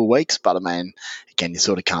multiple weeks. But, again, you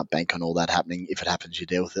sort of can't bank on all that happening. If it happens, you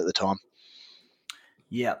deal with it at the time.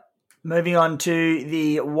 Yeah. Moving on to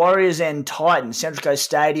the Warriors and Titans, Central Coast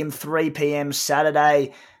Stadium, 3 p.m.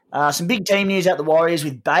 Saturday. Some big team news at the Warriors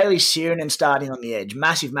with Bailey Sironen starting on the edge.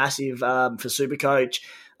 Massive for Supercoach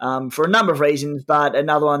for a number of reasons, but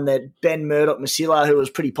another one that Ben Murdoch-Masila, who was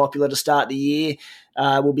pretty popular to start the year,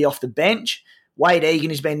 will be off the bench. Wade Egan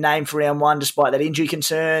has been named for round one despite that injury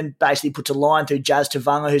concern. Basically puts a line through Jazz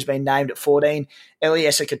Tavanga, who's been named at 14.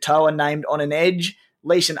 Eliesa Katoa named on an edge.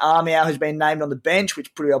 Leeson Armour has been named on the bench,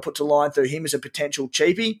 which pretty well puts a line through him as a potential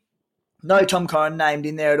cheapie. No Tom Curran named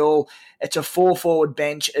in there at all. It's a 4-forward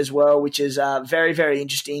bench as well, which is very, very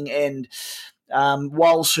interesting. And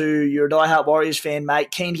Walsh, who you're a diehard Warriors fan,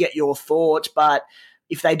 mate, keen to get your thoughts, but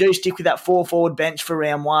if they do stick with that 4-forward bench for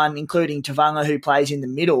round one, including Tavanga, who plays in the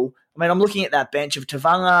middle, I mean, I'm looking at that bench of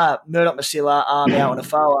Tavanga, Murdoch-Masila, Armour, and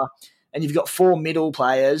Afoa, and you've got 4 middle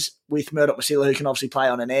players with Murdoch-Masila who can obviously play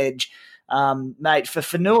on an edge. Mate, for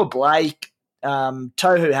Fanua Blake,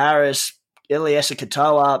 Tohu Harris, Eliesa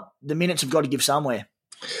Katoa, the minutes have got to give somewhere.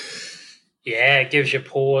 Yeah, it gives you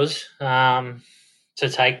pause to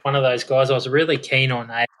take one of those guys. I was really keen on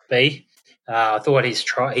AFB. I thought he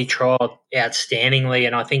trialled outstandingly,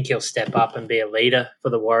 and I think he'll step up and be a leader for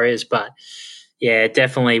the Warriors. But, yeah,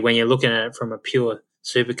 definitely when you're looking at it from a pure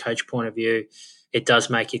Supercoach point of view, it does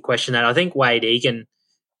make you question that. I think Wade Egan,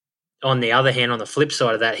 on the other hand, on the flip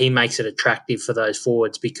side of that, he makes it attractive for those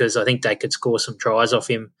forwards because I think they could score some tries off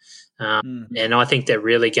him. And I think they're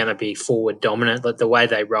really going to be forward dominant. Like the way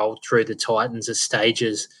they rolled through the Titans at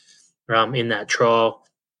stages in that trial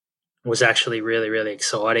was actually really, really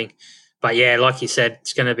exciting. But, yeah, like you said,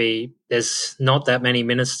 it's going to be – there's not that many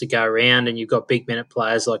minutes to go around, and you've got big-minute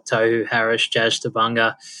players like Tohu Harris, Jazz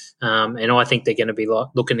Tavanga, and I think they're going to be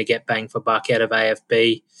looking to get bang for buck out of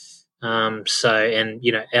AFB.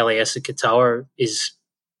 Eliesa Katoa is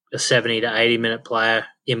a 70 to 80-minute player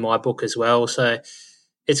in my book as well. So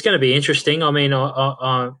it's going to be interesting. I mean,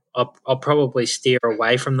 I'll probably steer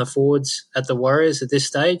away from the forwards at the Warriors at this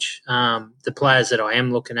stage. The players that I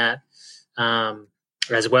am looking at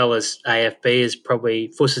as well as AFB is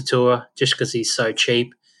probably Fusatua, just because he's so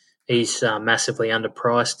cheap. He's massively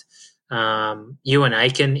underpriced. Ewan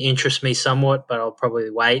Aiken interests me somewhat, but I'll probably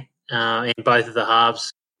wait. In both of the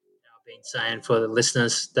halves, I've been saying for the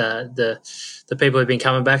listeners, the people who've been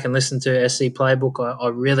coming back and listening to SC Playbook, I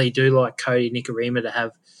really do like Cody Nikorima to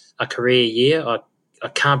have a career year. I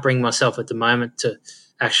can't bring myself at the moment to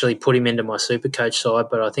actually put him into my Supercoach side,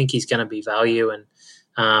 but I think he's going to be value. And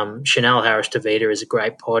Chanel Harris-Tavita is a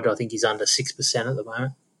great pod. I think he's under 6% at the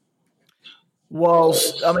moment.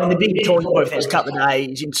 Whilst, I mean, the big talking point for the next couple of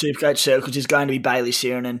days in Supercoach circles is going to be Bailey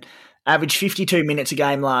Sirenen. Averaged 52 minutes a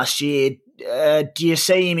game last year. Do you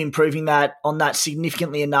see him improving that on that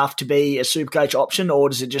significantly enough to be a Supercoach option, or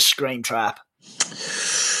does it just scream trap?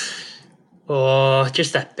 Oh,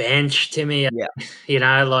 just that bench, Timmy. Yeah.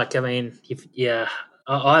 I love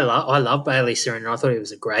Bailey Sirenen. I thought he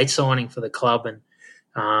was a great signing for the club, and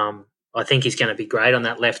I think he's going to be great on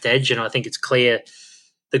that left edge, and I think it's clear.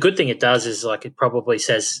 The good thing it does is it probably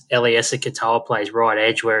says Eliesa Katoa plays right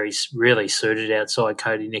edge where he's really suited outside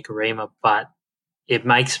Cody Nikorima, but it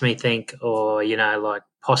makes me think,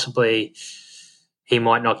 possibly he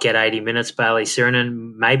might not get 80 minutes, Bailey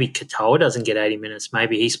Sirenen. Maybe Katoa doesn't get 80 minutes.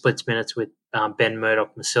 Maybe he splits minutes with Ben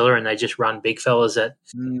Murdoch-Masila and they just run big fellas at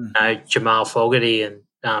Jamal Fogarty and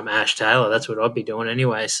Ash Taylor. That's what I'd be doing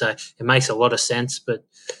anyway. So it makes a lot of sense, but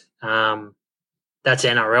that's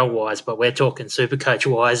NRL-wise, but we're talking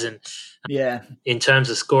Supercoach-wise, and in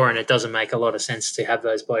terms of scoring, it doesn't make a lot of sense to have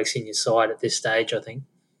those blokes in your side at this stage, I think.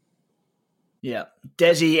 Yeah.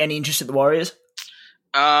 Desi, any interest at the Warriors?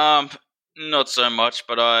 Not so much,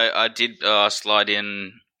 but I did slide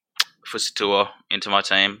in Fusatua into my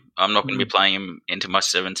team. I'm not going to be playing him into my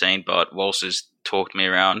 17, but Walsh has talked me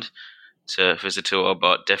around to Fusatua,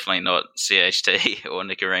 but definitely not CHT or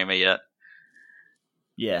Nikorima yet.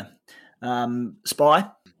 Yeah.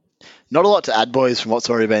 Spy? Not a lot to add, boys, from what's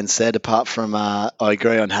already been said, apart from I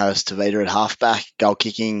agree on Harris-Tavita at halfback. Goal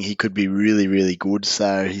kicking, he could be really, really good,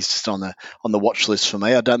 so he's just on the watch list for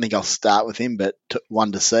me. I don't think I'll start with him, but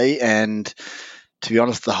one to see. And to be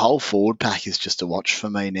honest, the whole forward pack is just a watch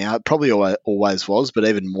for me now. It probably always was, but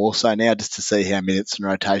even more so now, just to see how minutes and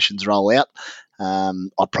rotations roll out.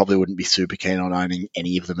 I probably wouldn't be super keen on owning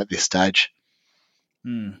any of them at this stage.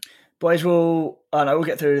 Boys, we'll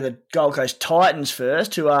get through to the Gold Coast Titans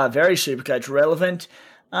first, who are very Supercoach relevant.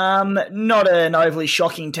 Not an overly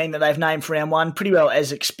shocking team that they've named for round one, pretty well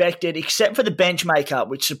as expected, except for the bench makeup,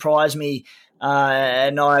 which surprised me,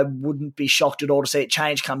 and I wouldn't be shocked at all to see it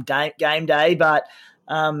change come game day. But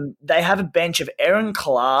they have a bench of Aaron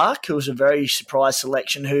Clark, who was a very surprise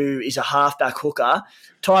selection, who is a halfback hooker,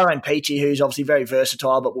 Tyrone Peachy, who's obviously very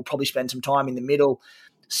versatile, but will probably spend some time in the middle.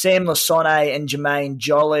 Sam Lasone and Jermaine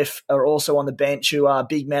Jolliffe are also on the bench, who are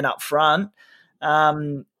big men up front.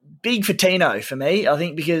 Big for Tino for me, I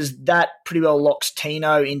think, because that pretty well locks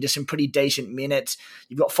Tino into some pretty decent minutes.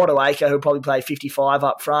 You've got Fotuaika, who'll probably play 55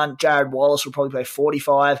 up front. Jared Wallace will probably play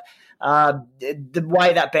 45. The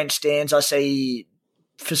way that bench stands, I see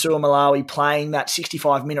Fasua Malawi playing that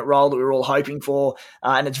 65-minute role that we were all hoping for,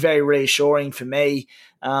 and it's very reassuring for me.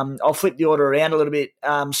 I'll flip the order around a little bit.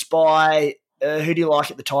 Spy, who do you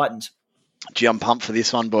like at the Titans? Gee, I'm pumped for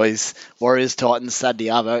this one, boys. Warriors Titans Saturday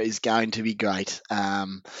Arvo is going to be great.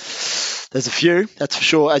 There's a few, that's for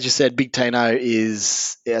sure. As you said, Big Tino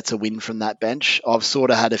it's a win from that bench. I've sort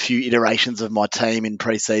of had a few iterations of my team in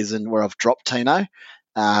pre-season where I've dropped Tino,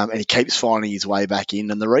 and he keeps finding his way back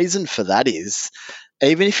in. And the reason for that is,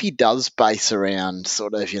 even if he does base around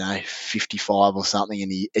sort of, 55 or something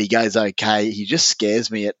and he goes okay, he just scares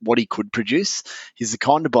me at what he could produce. He's the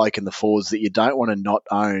kind of bloke in the forwards that you don't want to not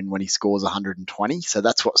own when he scores 120. So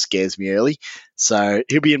that's what scares me early. So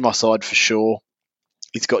he'll be in my side for sure.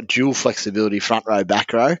 He's got dual flexibility, front row,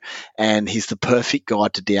 back row, and he's the perfect guy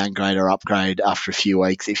to downgrade or upgrade after a few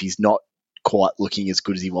weeks if he's not quite looking as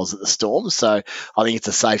good as he was at the Storm. So I think it's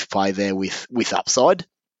a safe play there with upside.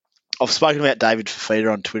 I've spoken about David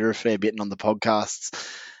Fafita on Twitter a fair bit and on the podcasts.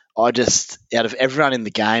 Out of everyone in the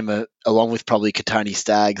game, along with probably Katoni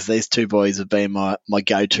Staggs, these two boys have been my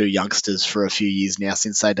go-to youngsters for a few years now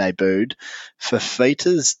since they debuted.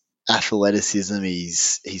 Fafita's athleticism,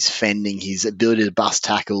 his fending, his ability to bust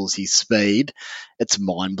tackles, his speed, it's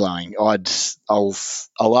mind-blowing. I'll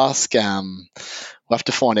ask... We'll have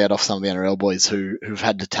to find out off some of the NRL boys who've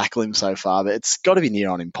had to tackle him so far, but it's got to be near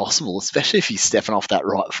on impossible, especially if he's stepping off that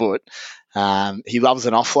right foot. He loves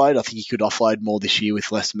an offload. I think he could offload more this year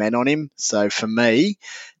with less men on him. So for me,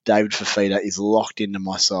 David Fafita is locked into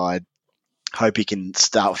my side. Hope he can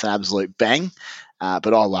start with an absolute bang.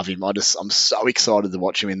 But I love him. I'm so excited to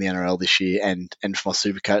watch him in the NRL this year and for my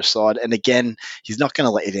Supercoach side. And again, he's not going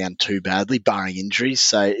to let you down too badly, barring injuries.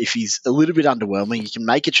 So if he's a little bit underwhelming, you can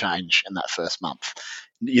make a change in that first month.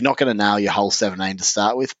 You're not going to nail your whole 17 to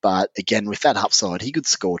start with, but again, with that upside, he could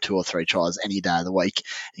score 2 or 3 tries any day of the week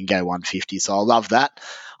and go 150. So I love that.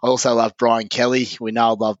 I also love Brian Kelly. We know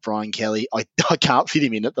I love Brian Kelly. I can't fit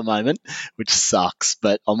him in at the moment, which sucks,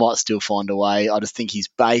 but I might still find a way. I just think his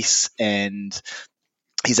base and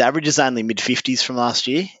his average is only mid-50s from last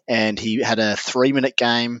year, and he had a 3-minute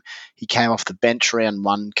game. He came off the bench round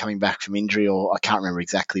 1 coming back from injury, or I can't remember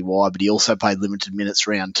exactly why, but he also played limited minutes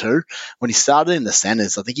round 2. When he started in the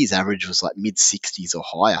centres, I think his average was like mid-60s or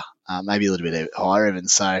higher, maybe a little bit higher even.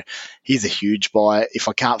 So he's a huge buy. If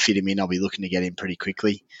I can't fit him in, I'll be looking to get him pretty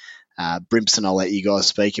quickly. Brimson, I'll let you guys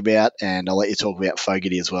speak about, and I'll let you talk about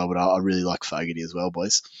Fogarty as well, but I really like Fogarty as well,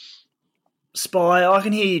 boys. Spy, I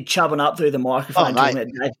can hear you chubbing up through the microphone talking about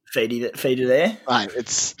David Fafita there. Mate,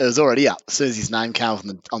 it was already up as soon as his name came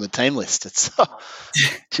on the team list.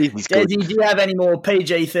 Geez, he's good. Desi, do you have any more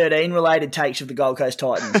PG-13 related takes of the Gold Coast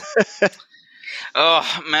Titans?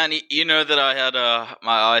 Oh, man, you know that I had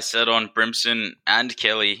my eyes set on Brimson and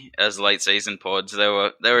Kelly as late season pods. They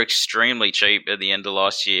were extremely cheap at the end of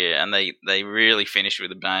last year, and they really finished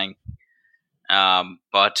with a bang.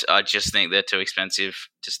 But I just think they're too expensive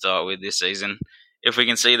to start with this season. If we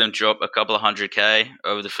can see them drop a couple of $100K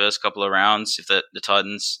over the first couple of rounds, if the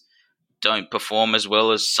Titans don't perform as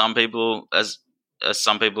well as some people as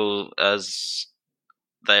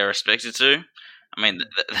they are expected to, I mean,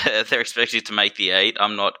 they're expected to make the 8.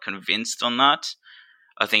 I'm not convinced on that.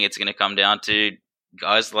 I think it's going to come down to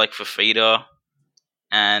guys like Fafita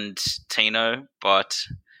and Tino, but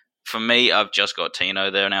for me, I've just got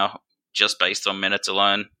Tino there now. Just based on minutes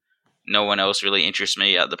alone. No one else really interests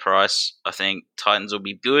me at the price. I think Titans will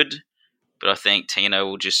be good, but I think Tino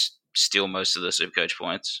will just steal most of the Supercoach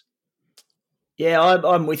points. Yeah,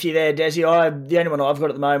 I'm with you there, Desi. The only one I've got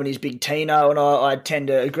at the moment is Big Tino, and I tend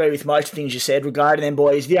to agree with most of the things you said regarding them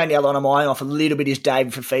boys. The only other one I'm eyeing off a little bit is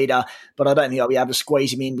David Fafita, but I don't think I'll be able to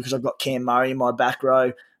squeeze him in because I've got Cam Murray in my back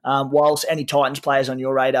row. Whilst any Titans players on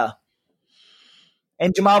your radar?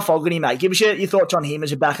 And Jamal Fogarty, mate, give us your thoughts on him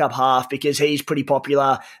as a backup half because he's pretty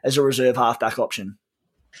popular as a reserve halfback option.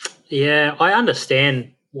 Yeah, I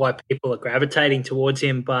understand why people are gravitating towards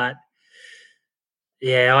him, but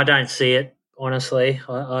yeah, I don't see it, honestly.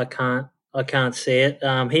 I can't see it.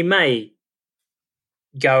 He may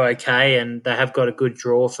go okay and they have got a good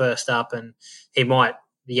draw first up and he might,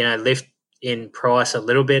 lift in price a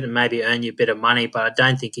little bit and maybe earn you a bit of money, but I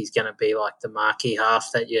don't think he's going to be like the marquee half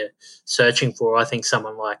that you're searching for. I think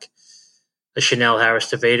someone like a Chanel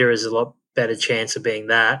Harris-Tavita is a lot better chance of being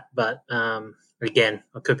that. But again,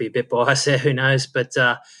 I could be a bit biased there, who knows. But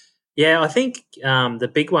I think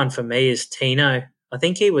the big one for me is Tino. I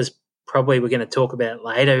think he was probably, we're going to talk about it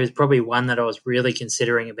later, he was probably one that I was really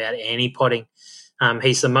considering about anti-potting.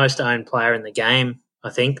 He's the most owned player in the game, I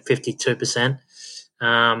think, 52%.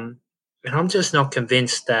 And I'm just not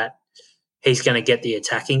convinced that he's going to get the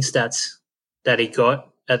attacking stats that he got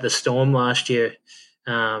at the Storm last year.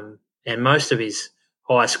 And most of his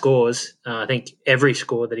high scores, I think every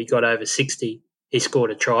score that he got over 60, he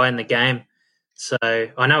scored a try in the game. So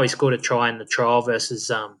I know he scored a try in the trial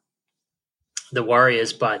versus the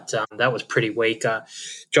Warriors, but that was pretty weak.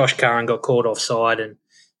 Josh Curran got caught offside,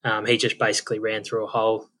 and he just basically ran through a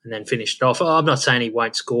hole and then finished it off. I'm not saying he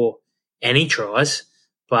won't score any tries,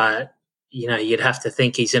 but you'd have to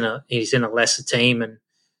think he's in a lesser team,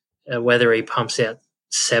 and whether he pumps out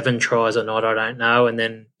 7 tries or not, I don't know. And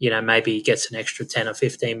then maybe he gets an extra 10 or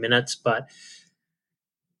 15 minutes, but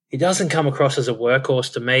he doesn't come across as a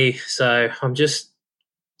workhorse to me. So I'm just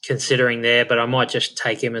considering there, but I might just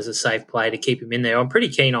take him as a safe play to keep him in there. I'm pretty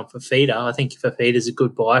keen on Fafita. I think Fafita's a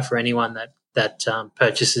good buy for anyone that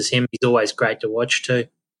purchases him. He's always great to watch too.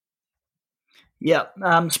 Yeah.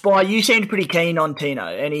 Spy, you seemed pretty keen on Tino.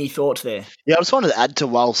 Any thoughts there? Yeah, I just wanted to add to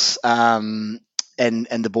Walsh and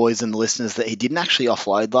the boys and the listeners that he didn't actually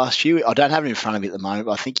offload last year. I don't have him in front of me at the moment,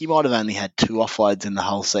 but I think he might have only had 2 offloads in the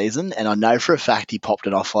whole season. And I know for a fact he popped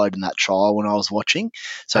an offload in that trial when I was watching.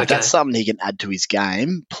 So if that's something he can add to his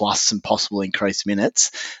game, plus some possible increased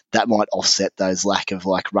minutes, that might offset those lack of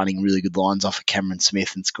running really good lines off of Cameron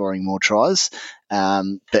Smith and scoring more tries.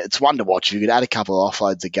 But it's one to watch. If you could add a couple of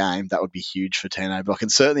offloads a game, that would be huge for Tino. But I can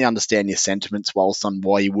certainly understand your sentiments, Walsh, on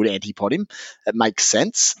why you would antipod him. It makes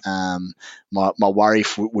sense. My worry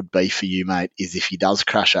would be for you, mate, is if he does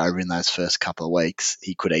crash over in those first couple of weeks,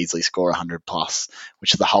 he could easily score 100 plus,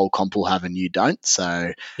 which the whole comp will have and you don't.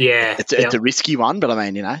 So yeah, it's a risky one, but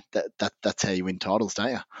I mean, that's how you win titles, don't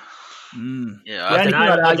you? Yeah, I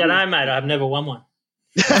don't know, mate. I've never won one.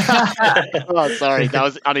 Oh, sorry, that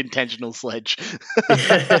was unintentional sledge.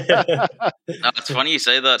 It's funny you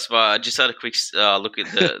say that, but I just had a quick look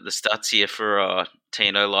at the stats here for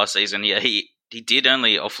Tino last season. Yeah, he did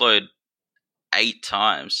only offload 8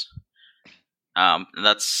 times.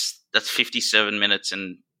 That's 57 minutes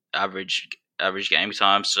in average game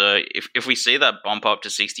time. So if we see that bump up to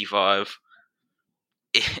 65,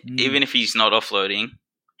 even if he's not offloading,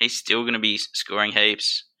 he's still going to be scoring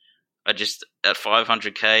heaps. At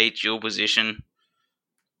 500k dual position,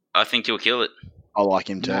 I think he'll kill it. I like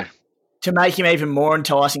him too. To make him even more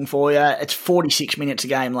enticing for you, it's 46 minutes a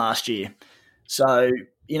game last year. So,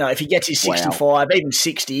 if he gets his 65, even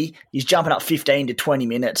 60, he's jumping up 15 to 20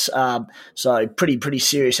 minutes. So pretty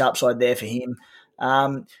serious upside there for him.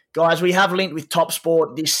 Guys, we have linked with Top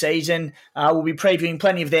Sport this season. We'll be previewing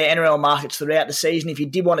plenty of their NRL markets throughout the season. If you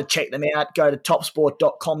did want to check them out, go to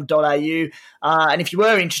topsport.com.au. And if you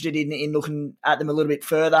were interested in looking at them a little bit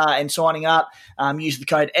further and signing up, use the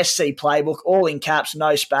code SC Playbook, all in caps,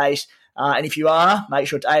 no space. And if you are, make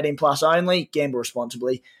sure it's 18 plus only. Gamble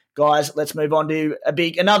responsibly. Guys, let's move on to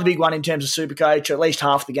another big one in terms of Supercoach, or at least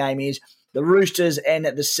half the game is the Roosters and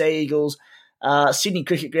the Sea Eagles. Sydney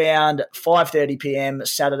Cricket Ground, 5:30 p.m.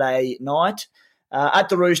 Saturday night. At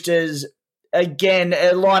the Roosters, again,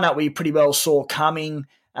 a lineup we pretty well saw coming,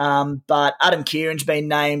 but Adam Kieran's been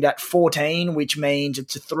named at 14, which means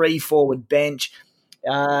it's a 3-forward bench.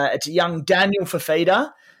 It's a young Daniel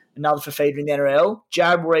Fafita, another Fafita in the NRL,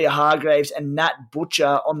 Jared Warrior-Hargreaves and Nat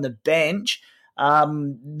Butcher on the bench.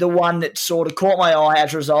 The one that sort of caught my eye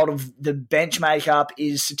as a result of the bench makeup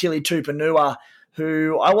is Satili Tupanua,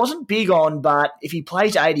 who I wasn't big on, but if he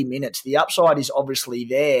plays 80 minutes, the upside is obviously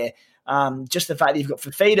there. Just the fact that you've got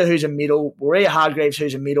Fafita, who's a middle, Warrior-Hargreaves,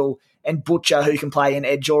 who's a middle, and Butcher, who can play an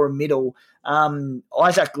edge or a middle.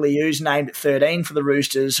 Isaac Liu's named at 13 for the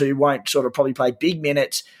Roosters, who won't sort of probably play big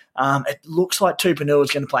minutes. It looks like Tupanua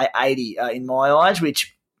is going to play 80 in my eyes,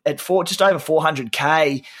 which at just over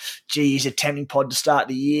 400k, is a tempting pod to start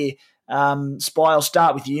the year. Spy, I'll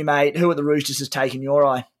start with you, mate. Who at the Roosters has taken your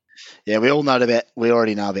eye? Yeah, we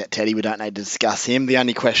already know about Teddy. We don't need to discuss him. The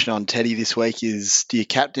only question on Teddy this week is, do you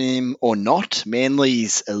captain him or not?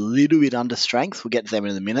 Manly's a little bit under strength. We'll get to them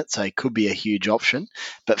in a minute, so he could be a huge option.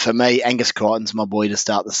 But for me, Angus Crichton's my boy to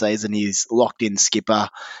start the season. He's locked-in skipper,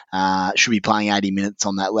 should be playing 80 minutes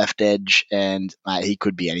on that left edge, and mate, he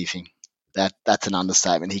could be anything. That's an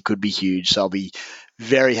understatement. He could be huge, so I'll be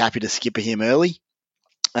very happy to skipper him early.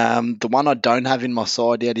 The one I don't have in my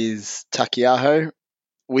side yet is Takiaho.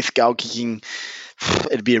 With goal kicking,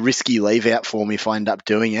 it'd be a risky leave out for me if I end up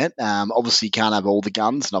doing it. Obviously, you can't have all the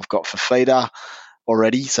guns, and I've got Fafita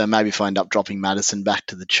already, so maybe if I end up dropping Madison back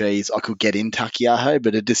to the cheese, I could get in Takiaho,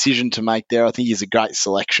 but a decision to make there. I think he's a great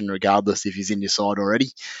selection regardless if he's in your side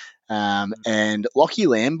already. And Lockie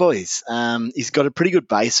Lamb, boys, he's got a pretty good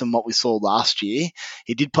base on what we saw last year.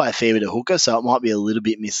 He did play a fair bit of hooker, so it might be a little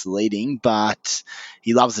bit misleading, but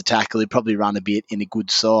he loves the tackle. He'd probably run a bit in a good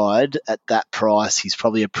side. At that price, he's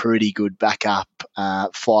probably a pretty good backup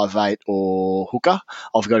 5'8" or hooker.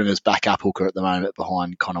 I've got him as backup hooker at the moment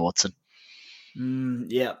behind Connor Watson.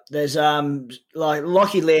 Yeah, there's like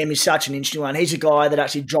Lockie Lamb is such an interesting one. He's a guy that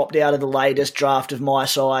actually dropped out of the latest draft of my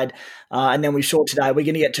side, and then we saw today. We're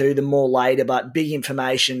going to get to them more later, but big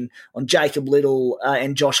information on Jacob Little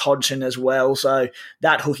and Josh Hodgson as well. So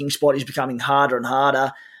that hooking spot is becoming harder and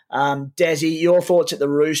harder. Desi, your thoughts at the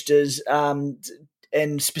Roosters, and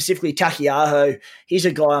specifically Takiaho. He's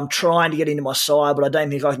a guy I'm trying to get into my side, but I don't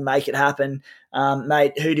think I can make it happen.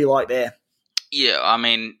 Mate, who do you like there? Yeah, I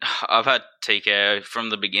mean, I've had TKO from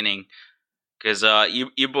the beginning because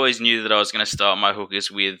you boys knew that I was going to start my hookers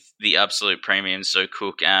with the absolute premiums, so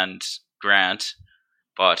Cook and Grant,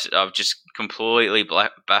 but I've just completely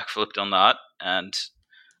backflipped on that, and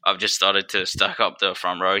I've just started to stack up the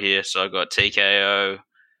front row here. So I've got TKO,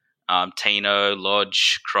 Tino,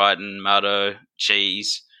 Lodge, Crichton, Maddo,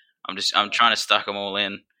 Cheese. I'm trying to stack them all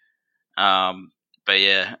in, but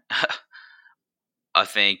yeah. I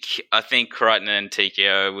think Crichton and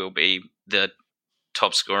TKO will be the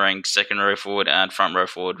top scoring second row forward and front row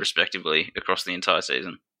forward respectively across the entire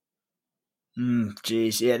season.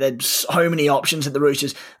 Geez, yeah, there's so many options at the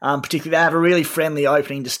Roosters. Particularly, they have a really friendly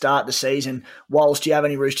opening to start the season. Walsh, do you have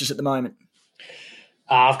any Roosters at the moment?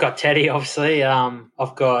 I've got Teddy, obviously.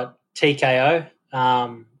 I've got TKO.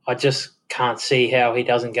 I just can't see how he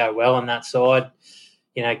doesn't go well on that side.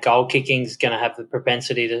 You know, goal kicking is going to have the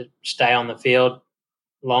propensity to stay on the field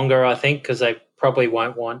longer, I think, because they probably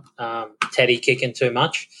won't want Teddy kicking too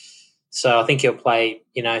much. So I think he'll play,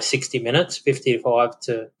 60 minutes, 55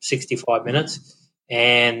 to 65 minutes.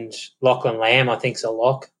 And Lachlan Lamb, I think, is a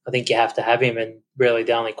lock. I think you have to have him, and really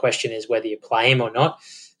the only question is whether you play him or not.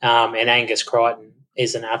 And Angus Crichton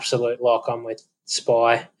is an absolute lock. I'm with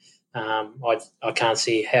Spy. I can't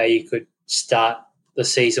see how you could start the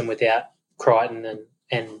season without Crichton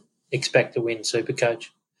and expect to win Supercoach.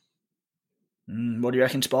 What do you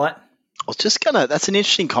reckon, Spite? I was just that's an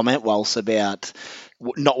interesting comment, Walsh, about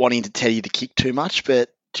not wanting to tell you to kick too much, but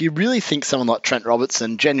do you really think someone like Trent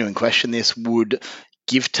Robertson, genuine question this, would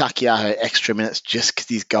give Takiaho extra minutes just because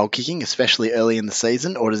he's goal kicking, especially early in the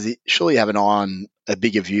season, or does he surely have an eye on a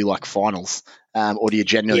bigger view like finals, or do you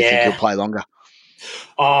genuinely think he'll play longer?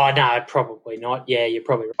 Oh, no, probably not. Yeah, you're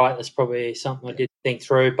probably right. That's probably something I did think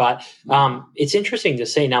through, but it's interesting to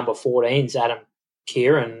see number 14's Adam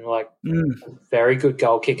Kieran, very good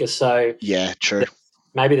goal kicker. So yeah, true.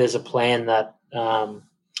 Maybe there's a plan that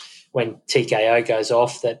when TKO goes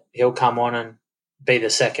off, that he'll come on and be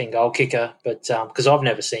the second goal kicker. But because I've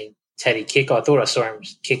never seen Teddy kick, I thought I saw him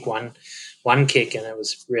kick one kick, and it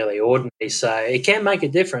was really ordinary. So it can make a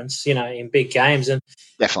difference, in big games. And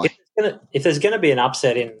definitely, if there's going to be an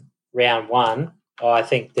upset in round one, I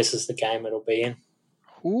think this is the game it'll be in.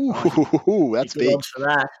 Ooh, that's big. Odds for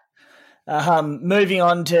that. Moving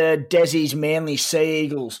on to Desi's Manly Sea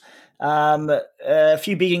Eagles. A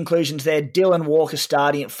few big inclusions there. Dylan Walker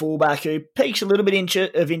starting at fullback, who peaks a little bit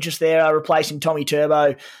of interest there, replacing Tommy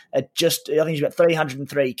Turbo at I think he's about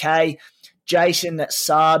 303k. Jason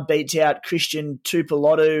Saab beats out Christian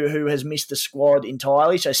Tuipulotu, who has missed the squad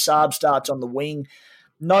entirely. So Saab starts on the wing.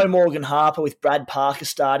 No Morgan Harper, with Brad Parker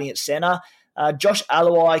starting at centre. Josh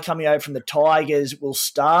Alawai coming over from the Tigers will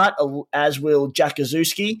start, as will Jack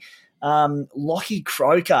Gazewski. Lockie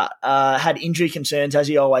Croker had injury concerns, as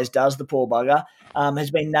he always does, the poor bugger.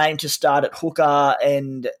 Has been named to start at hooker,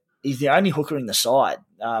 and he's the only hooker in the side,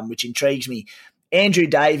 which intrigues me. Andrew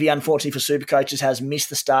Davey, unfortunately for Supercoaches, has missed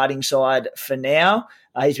the starting side for now.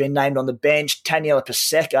 He's been named on the bench. Taniela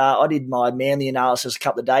Paseka, I did my Manly analysis a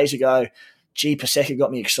couple of days ago. Gee, Paseka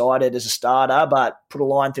got me excited as a starter, but put a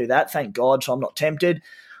line through that, thank God, so I'm not tempted.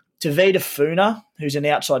 Tavita Funa, who's an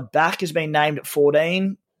outside back, has been named at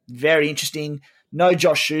 14. Very interesting. No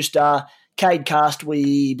Josh Schuster. Cade Cast,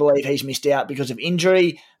 we believe he's missed out because of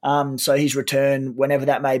injury. So his return, whenever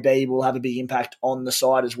that may be, will have a big impact on the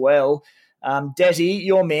side as well. Desi,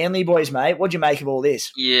 your Manly boys, mate. What do you make of all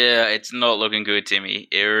this? Yeah, it's not looking good, Timmy.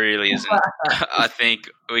 It really isn't. I think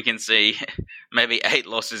we can see maybe 8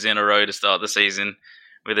 losses in a row to start the season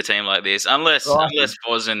with a team like this, unless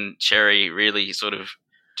Foz and Cherry really sort of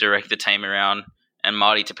direct the team around and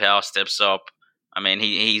Marty Tapau steps up. I mean,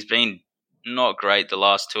 he's been not great the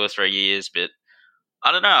last 2 or 3 years, but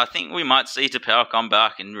I don't know. I think we might see Tapau come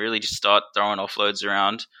back and really just start throwing offloads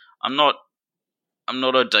around. I'm not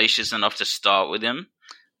audacious enough to start with him,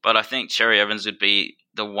 but I think Cherry Evans would be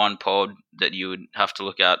the one pod that you would have to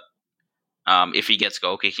look at if he gets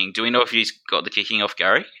goal kicking. Do we know if he's got the kicking off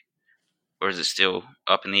Garrick, or is it still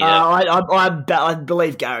up in the air? I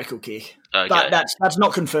believe Garrick will kick. Okay. But that's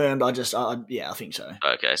not confirmed. I think so.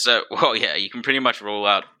 Okay, so, you can pretty much rule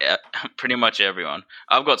out pretty much everyone.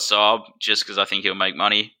 I've got Saab just because I think he'll make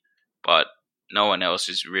money, but no one else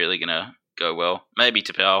is really going to go well. Maybe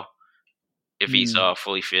Tapau if he's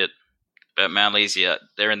fully fit. But Manly's,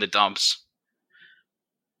 they're in the dumps.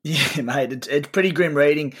 Yeah, mate, it's pretty grim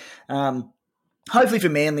reading. Hopefully for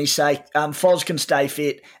Manly's sake, Foz can stay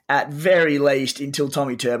fit at very least until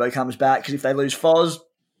Tommy Turbo comes back, because if they lose Foz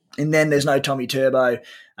and then there's no Tommy Turbo,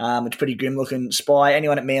 it's pretty grim looking. Spy,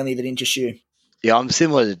 anyone at Manly that interests you? Yeah, I'm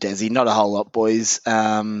similar to Desi. Not a whole lot, boys.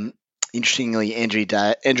 Interestingly, Andrew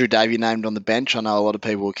Davey named on the bench. I know a lot of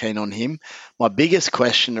people were keen on him. My biggest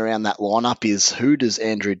question around that lineup is, who does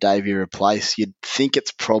Andrew Davey replace? You'd think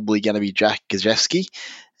it's probably going to be Jack Gajewski.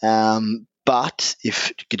 But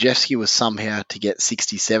if Gajewski was somehow to get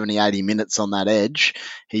 60, 70, 80 minutes on that edge,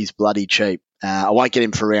 he's bloody cheap. I won't get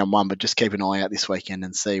him for round one, but just keep an eye out this weekend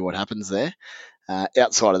and see what happens there.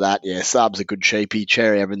 Outside of that, Saab's a good cheapie.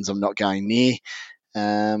 Cherry Evans I'm not going near.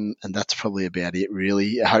 And that's probably about it,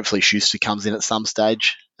 really. Hopefully Schuster comes in at some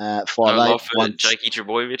stage. 5'8". No love for Jakey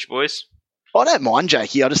Trebojevic, boys? I don't mind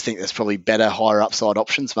Jakey. I just think there's probably better, higher upside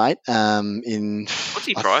options, mate. What's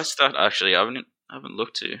he priced at, actually? I haven't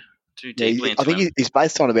looked too deeply into I think him. he's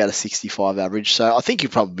based on about a 65 average, so I think he'll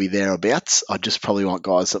probably be thereabouts. I just probably want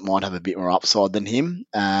guys that might have a bit more upside than him.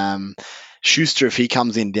 Schuster, if he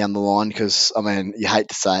comes in down the line, because, I mean, you hate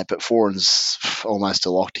to say it, but Foran's almost a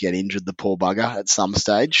lock to get injured, the poor bugger, at some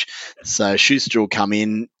stage. So Schuster will come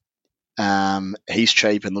in. He's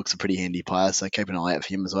cheap and looks a pretty handy player, so keep an eye out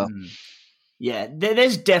for him as well. Yeah,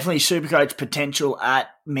 there's definitely Supercoach potential at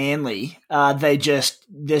Manly. There's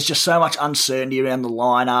just so much uncertainty around the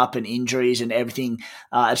lineup and injuries and everything.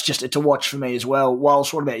 It's a watch for me as well.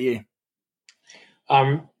 Walsh, what about you?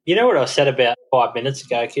 You know what I said about 5 minutes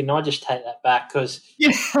ago? Can I just take that back? Because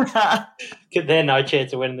they're no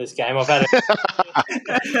chance of winning this game.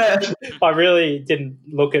 I really didn't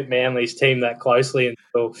look at Manly's team that closely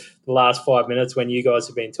until the last 5 minutes when you guys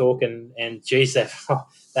have been talking. And, geez,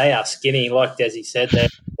 they are skinny. Like Desi said,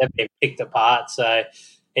 they've been picked apart. So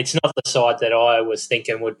it's not the side that I was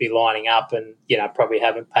thinking would be lining up, and, probably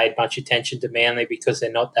haven't paid much attention to Manly because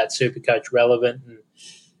they're not that Supercoach relevant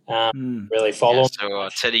and really follow. So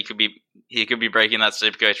Teddy could be breaking that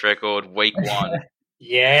Supercoach record week one.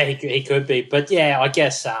 Yeah, he could be. But, I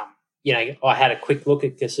guess, I had a quick look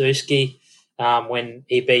at Kasuski when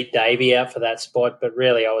he beat Davey out for that spot, but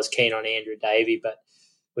really I was keen on Andrew Davey. But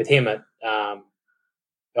with him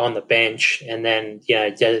on the bench, and then,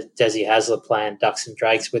 Desi Hasler playing Ducks and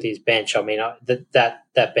Drakes with his bench, I mean,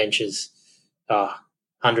 that bench is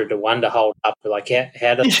 100 to 1 to hold up. Like,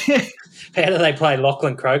 how do they play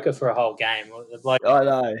Lachlan Croker for a whole game? Like, I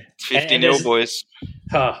know. 50-0, boys.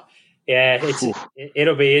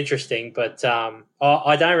 It'll be interesting, but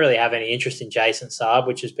I don't really have any interest in Jason Saab,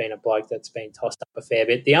 which has been a bloke that's been tossed up a fair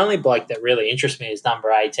bit. The only bloke that really interests me is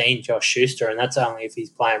number 18, Josh Schuster, and that's only if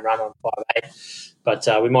he's playing run on 5'8". But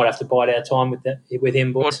we might have to bide our time with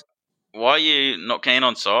him, boys. Why are you not keen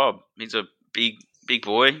on Saab? He's a big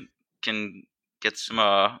boy, can get some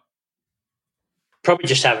probably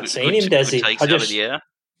just haven't seen him, Desi.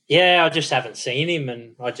 I just haven't seen him,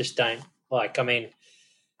 and I just don't like. I mean,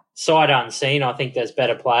 sight unseen, I think there's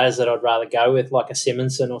better players that I'd rather go with, like a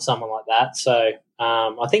Simonson or someone like that. So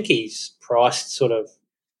I think he's priced sort of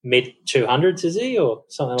mid 200s, is he, or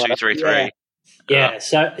something like that? 233. Yeah.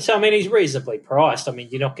 So I mean, he's reasonably priced. I mean,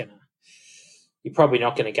 you're probably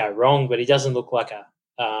not gonna go wrong, but he doesn't look like a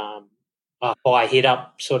high hit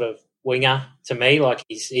up sort of winger to me. Like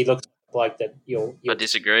he looks like that. I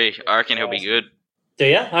disagree. I reckon he'll be good. Do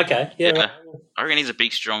you? Okay. Yeah. Right. I reckon he's a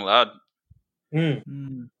big, strong lad.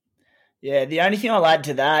 Yeah, the only thing I'll add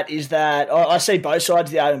to that is that I see both sides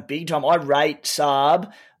of the argument big time. I rate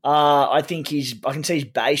Saab. I think I can see his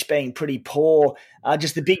base being pretty poor.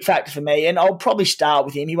 Just the big factor for me, and I'll probably start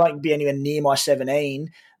with him. He won't be anywhere near my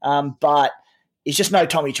 17, but it's just no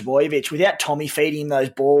Tommy Trebojevic. Without Tommy feeding him those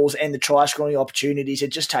balls and the try-scoring opportunities,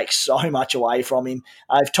 it just takes so much away from him.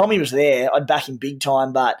 If Tommy was there, I'd back him big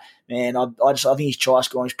time, but, man, I think his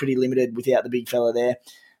try-scoring is pretty limited without the big fella there.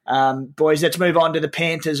 Boys, let's move on to the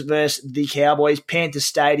Panthers versus the Cowboys. Panthers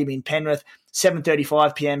Stadium in Penrith,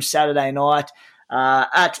 7:35 p.m. Saturday night.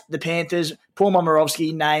 At the Panthers, Paul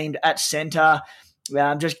Momirovski named at centre.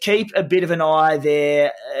 Just keep a bit of an eye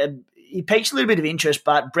there. He piques a little bit of interest,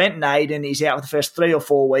 but Brent Naden is out for the first 3 or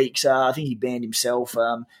 4 weeks. I think he banned himself.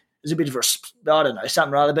 There's a bit of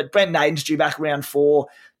something or other. But Brent Naden's due back around 4.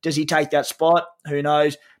 Does he take that spot? Who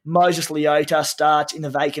knows? Moses Leota starts in the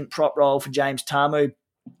vacant prop role for James Tamu.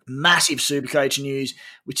 Massive Supercoach news,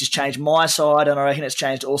 which has changed my side, and I reckon it's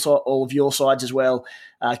changed also all of your sides as well.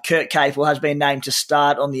 Kurt Capel has been named to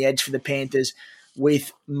start on the edge for the Panthers,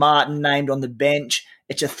 with Martin named on the bench.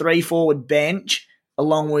 It's a 3-forward bench.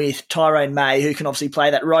 along with Tyrone May, who can obviously play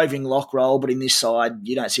that roving lock role, but in this side,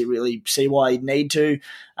 you don't really see why he'd need to.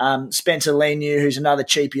 Spencer Leniu, who's another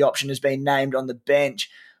cheapy option, has been named on the bench.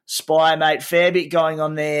 Spy, mate, fair bit going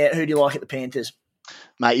on there. Who do you like at the Panthers?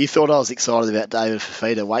 Mate, you thought I was excited about David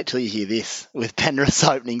Fifita. Wait till you hear this. With Penrith's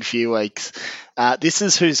opening few weeks, this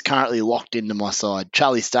is who's currently locked into my side.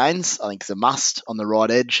 Charlie Staines, I think, is a must on the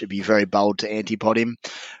right edge. It'd be very bold to antipod him.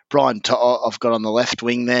 Brian To'o, I've got on the left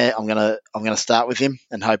wing there. I'm gonna start with him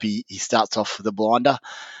and hope he starts off with a blinder.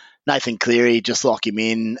 Nathan Cleary, just lock him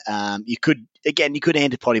in. You could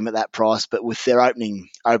antipod him at that price, but with their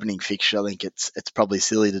opening fixture, I think it's probably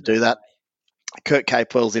silly to do that. Kurt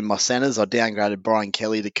Capewell's in my centres. I downgraded Brian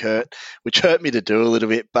Kelly to Kurt, which hurt me to do a little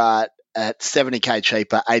bit, but at 70k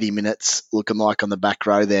cheaper, 80 minutes, looking like on the back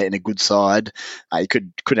row there in a good side, he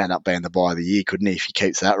could end up being the buy of the year, couldn't he? If he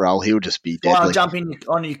keeps that role, he'll just be deadly. Well, I'll jump in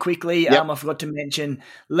on you quickly. Yep. I forgot to mention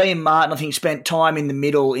Liam Martin, I think, spent time in the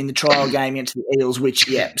middle in the trial game against the Eels, which,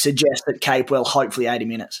 suggests that Capewell, hopefully 80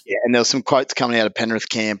 minutes. Yeah, and there were some quotes coming out of Penrith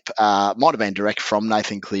camp, might have been direct from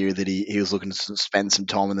Nathan Cleary, that he was looking to spend some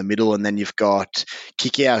time in the middle, and then you've got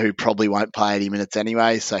Kikau, who probably won't play 80 minutes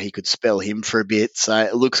anyway, so he could spell him for a bit. So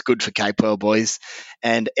it looks good for Capewell, boys.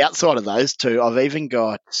 And outside of those two, I've even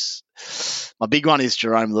got my big one is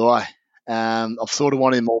Jerome Luai. I've sort of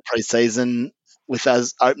wanted him all pre-season with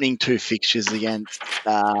those opening two fixtures against,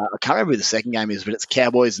 I can't remember who the second game is, but it's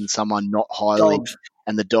Cowboys and someone not highly. Dogs.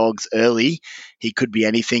 And the Dogs early. He could be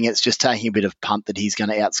anything. It's just taking a bit of punt that he's going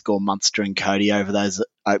to outscore Munster and Cody over those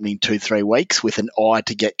opening 2-3 weeks, with an eye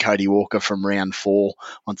to get Cody Walker from round 4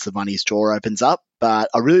 once the money's draw opens up. But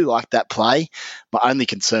I really like that play. My only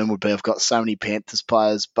concern would be I've got so many Panthers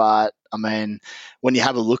players, but I mean, when you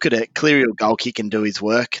have a look at it, Cleary will goal kick and do his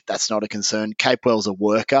work. That's not a concern. Capewell's a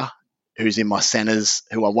worker who's in my centres,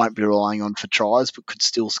 who I won't be relying on for tries, but could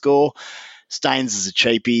still score. Staines is a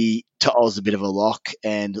cheapie, To'o's a bit of a lock,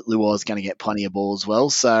 and Luai's going to get plenty of ball as well.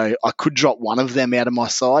 So I could drop one of them out of my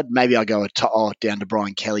side. Maybe I go a To'o down to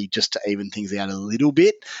Brian Kelly just to even things out a little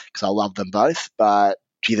bit, because I love them both. But,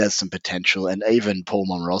 gee, there's some potential. And even Paul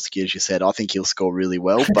Momorowski, as you said, I think he'll score really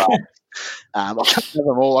well. But I can't have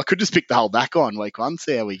them all. I could just pick the whole back on week 1,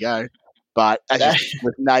 see how we go. But as you said,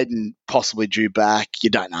 with Naden possibly due back, you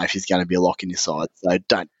don't know if he's going to be a lock in your side. So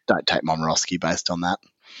don't take Momorowski based on that.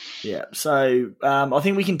 Yeah, so I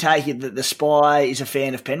think we can take it that the Spy is a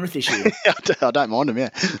fan of Penrith this year. I don't mind him, yeah.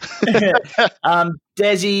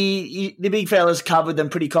 Desi, the big fella's covered them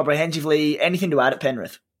pretty comprehensively. Anything to add at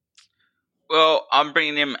Penrith? Well, I'm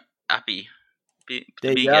bringing him Appy. The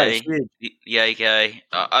big A. The AK.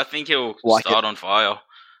 I think he'll start on fire.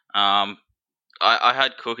 I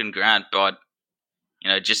had Cook and Grant, but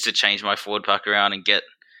just to change my forward pack around and get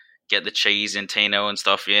the cheese and Tino and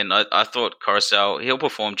stuff in, I thought Carousel, he'll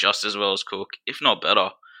perform just as well as Cook, if not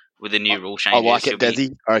better, with the new rule changes. I like it,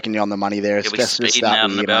 Desi. I reckon you're on the money there. He'll be speeding out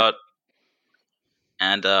and about.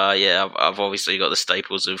 And, I've obviously got the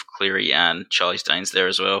staples of Cleary and Charlie Staines there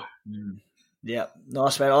as well. Yeah,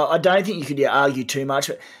 nice, man. I don't think you could argue too much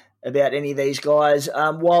about any of these guys.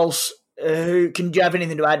 Whilst, do you have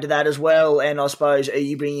anything to add to that as well? And I suppose, are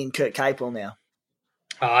you bringing in Kurt Capewell now?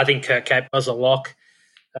 I think Kurt Capewell's a lock.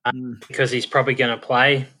 Because he's probably going to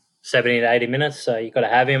play 70 to 80 minutes, so you've got to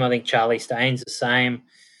have him. I think Charlie Staines the same,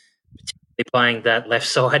 particularly playing that left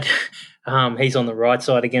side. He's on the right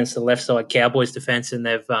side against the left side Cowboys defence, and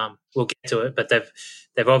they've we'll get to it, but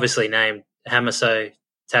they've obviously named Hamiso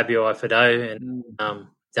Tabuai-Fidow, and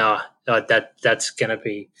that's going to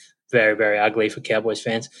be very, very ugly for Cowboys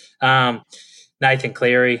fans. Nathan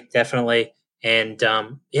Cleary, definitely, and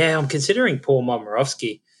I'm considering Paul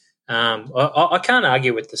Momorowski. I can't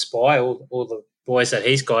argue with the Spy, all the boys that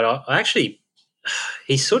he's got.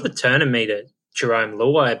 He's sort of turning me to Jerome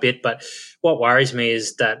Luai a bit, but what worries me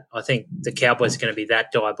is that I think the Cowboys are going to be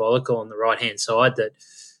that diabolical on the right-hand side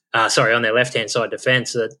on their left-hand side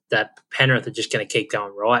defence that Penrith are just going to keep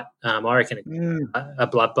going right. I reckon a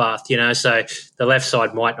bloodbath, so the left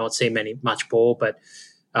side might not see much ball, but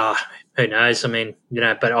who knows? I mean,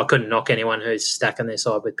 but I couldn't knock anyone who's stacking their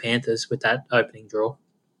side with Panthers with that opening draw.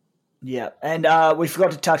 Yeah, and we forgot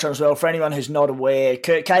to touch on as well, for anyone who's not aware,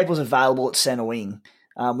 Kurt Capewell's available at centre wing,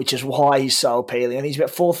 which is why he's so appealing. And he's about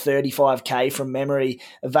 $435K from memory,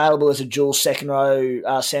 available as a dual second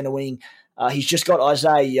row centre wing. He's just got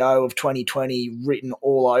Isaiah Yeo of 2020 written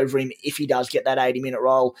all over him if he does get that 80-minute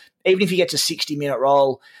role. Even if he gets a 60-minute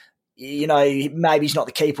role, maybe he's not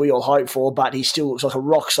the keeper we all hope for, but he still looks like a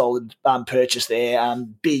rock-solid purchase there.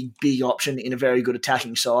 Big option in a very good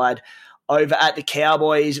attacking side. Over at the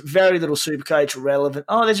Cowboys, very little Supercoach relevant.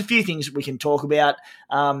 There's a few things we can talk about.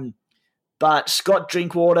 But Scott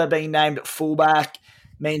Drinkwater being named at fullback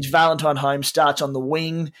means Valentine Holmes starts on the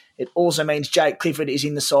wing. It also means Jake Clifford is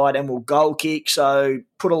in the side and will goal kick. So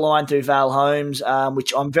put a line through Val Holmes,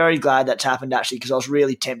 which I'm very glad that's happened actually, because I was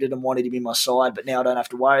really tempted and wanted him in my side, but now I don't have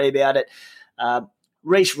to worry about it.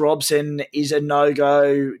 Reece Robson is a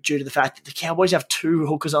no-go due to the fact that the Cowboys have two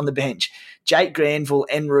hookers on the bench, Jake Granville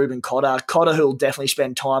and Reuben Cotter. Cotter, who will definitely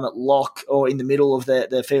spend time at lock or in the middle of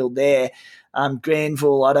the field there.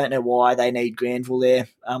 Granville, I don't know why they need Granville there.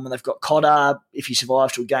 When they've got Cotter, if he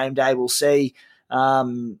survives to a game day, we'll see.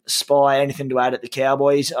 Spy, anything to add at the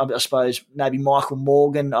Cowboys? I suppose maybe Michael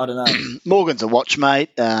Morgan, I don't know. Morgan's a watch, mate.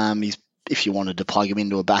 If you wanted to plug him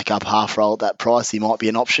into a backup half role at that price, he might be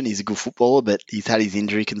an option. He's a good footballer, but he's had his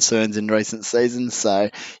injury concerns in recent seasons, so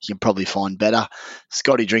you can probably find better.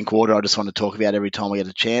 Scotty Drinkwater, I just want to talk about every time I get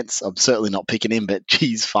a chance. I'm certainly not picking him, but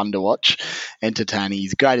he's fun to watch, entertaining.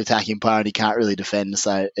 He's a great attacking player and he can't really defend,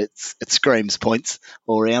 so it screams points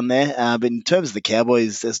all around there. But in terms of the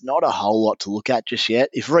Cowboys, there's not a whole lot to look at just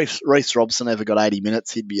yet. If Reece Robson ever got 80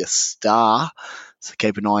 minutes, he'd be a star. So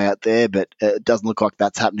keep an eye out there, but it doesn't look like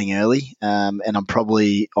that's happening early. And I'm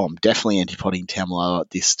definitely anti-potting Tamalolo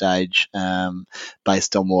at this stage,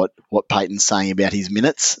 based on what Peyton's saying about his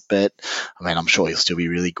minutes. But I mean, I'm sure he'll still be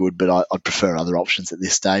really good, but I'd prefer other options at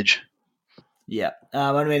this stage. Yeah.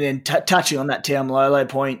 Touching on that Tamalolo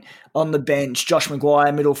point, on the bench, Josh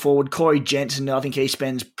Maguire, middle forward, Corey Jensen, I think he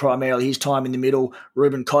spends primarily his time in the middle.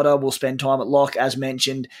 Reuben Cotter will spend time at lock, as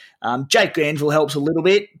mentioned. Jake Granville helps a little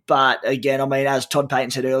bit, but again, as Todd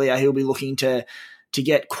Payton said earlier, he'll be looking to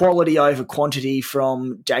get quality over quantity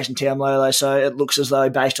from Jason Tamalolo, so it looks as though,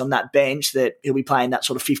 based on that bench, that he'll be playing that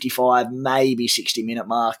sort of 55, maybe 60-minute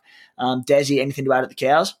mark. Desi, anything to add at the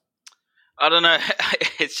Cows? I don't know.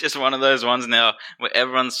 It's just one of those ones now where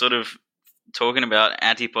everyone's sort of talking about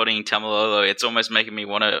anti-potting Tamalolo. It's almost making me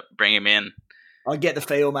want to bring him in. I get the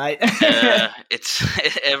feel, mate.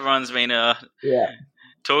 Everyone's been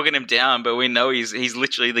talking him down, but we know he's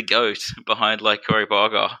literally the GOAT behind like Corey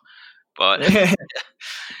Parker. But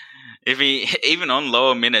if he, even on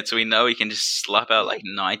lower minutes, we know he can just slap out like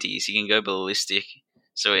 90s. He can go ballistic.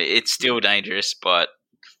 So it's still dangerous, but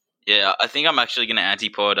yeah, I think I'm actually going to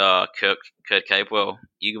anti-pod Kurt Capewell.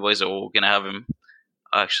 You boys are all going to have him.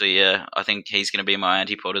 Actually, yeah, I think he's going to be my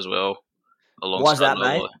anti-pod as well. Why's that,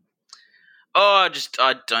 mate? I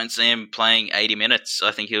don't see him playing 80 minutes.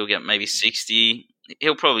 I think he'll get maybe 60.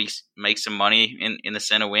 He'll probably make some money in the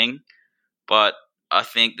center wing, but I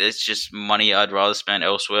think there's just money I'd rather spend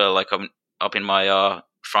elsewhere. Like I'm up in my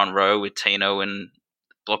front row with Tino and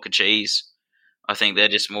Block of Cheese. I think they're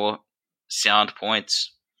just more sound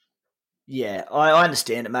points. Yeah, I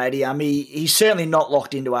understand it, matey. He's certainly not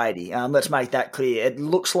locked into 80. Let's make that clear. It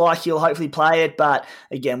looks like he'll hopefully play it, but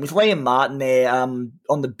again, with Liam Martin there on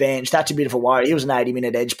the bench, that's a bit of a worry. He was an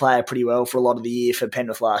 80-minute edge player pretty well for a lot of the year for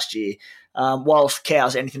Penrith last year. Whilst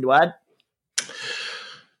Cows, anything to add?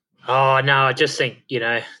 Oh, no, I just think,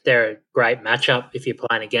 they're a great matchup if you're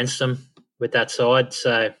playing against them with that side.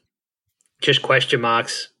 So just question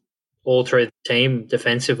marks all through the team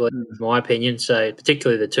defensively, in my opinion. So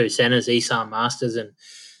particularly the two centres, Esam Masters and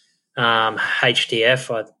HTF.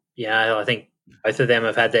 I think both of them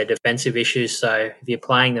have had their defensive issues. So if you're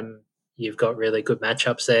playing them, you've got really good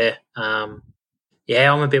matchups there. I'm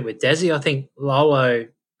a bit with Desi. I think Lolo,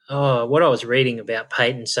 what I was reading about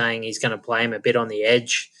Peyton saying he's going to play him a bit on the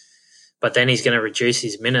edge, but then he's going to reduce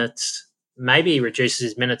his minutes. Maybe he reduces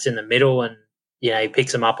his minutes in the middle and he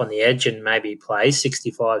picks them up on the edge and maybe plays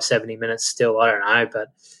 65, 70 minutes still. I don't know. But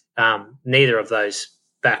neither of those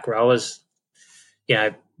back rowers,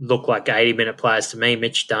 look like 80-minute players to me.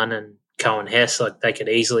 Mitch Dunn and Cohen Hess, like they could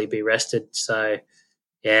easily be rested. So,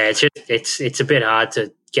 yeah, it's a bit hard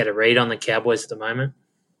to get a read on the Cowboys at the moment.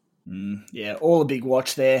 All a big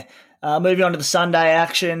watch there. Moving on to the Sunday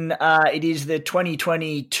action, it is the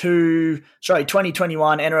 2021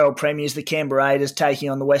 NRL Premiers, the Canberra Raiders, taking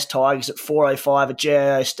on the West Tigers at 4:05 at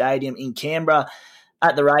GIO Stadium in Canberra.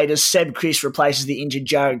 At the Raiders, Seb Chris replaces the injured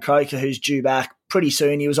Jared Croker, who's due back pretty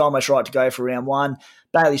soon. He was almost right to go for round one.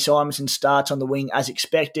 Bailey Simonson starts on the wing as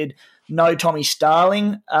expected. No Tommy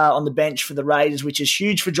Starling on the bench for the Raiders, which is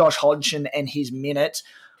huge for Josh Hodgson and his minutes.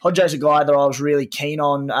 Hodjo's a guy that I was really keen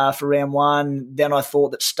on for round one. Then I thought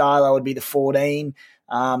that Starlo would be the 14,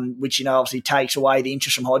 which, obviously takes away the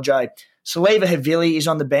interest from Hodjo. Saliva Havili is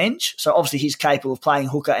on the bench, so obviously he's capable of playing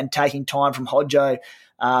hooker and taking time from Hodjo.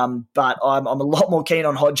 But I'm a lot more keen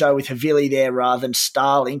on Hodjo with Havili there rather than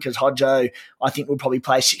Starling, because Hodjo, I think, will probably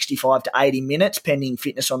play 65 to 80 minutes, pending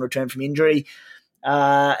fitness on return from injury.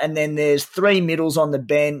 And then there's 3 middles on the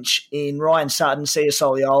bench in Ryan Sutton, Sia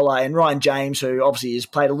Soliola, and Ryan James, who obviously has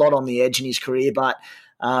played a lot on the edge in his career, but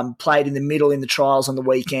played in the middle in the trials on the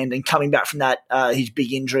weekend. And coming back from that, his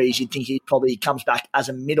big injuries, you'd think he probably comes back as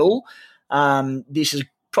a middle. This is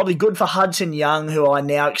probably good for Hudson Young, who I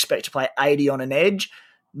now expect to play 80 on an edge.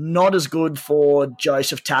 Not as good for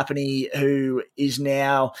Joseph Tapani, who is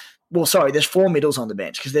now... Well, sorry, there's 4 middles on the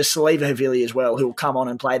bench because there's Saliva Havili as well who will come on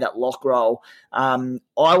and play that lock role. I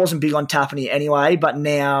wasn't big on Tapani anyway, but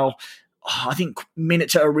now I think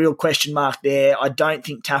minutes are a real question mark there. I don't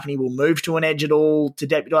think Tapani will move to an edge at all to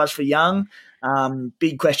deputise for Young.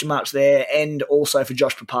 Big question marks there, and also for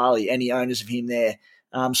Josh Papali, any owners of him there.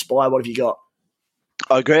 Spy, what have you got?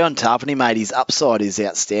 I agree on Tapani, mate. His upside is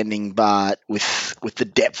outstanding, but with the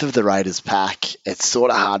depth of the Raiders pack, it's sort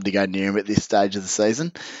of hard to go near him at this stage of the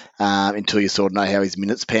season until you sort of know how his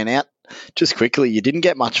minutes pan out. Just quickly, you didn't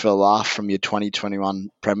get much of a laugh from your 2021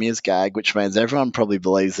 Premiers gag, which means everyone probably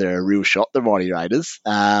believes they're a real shot, the Mighty Raiders.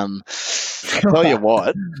 I'll tell you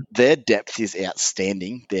what, their depth is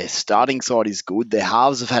outstanding. Their starting side is good. Their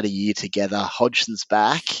halves have had a year together. Hodgson's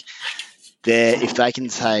back. If they can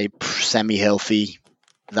say semi-healthy,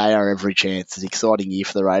 they are every chance. It's an exciting year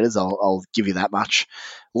for the Raiders. I'll give you that much.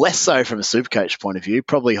 Less so from a Supercoach point of view.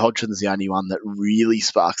 Probably Hodgson's the only one that really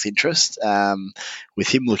sparks interest. With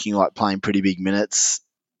him looking like playing pretty big minutes,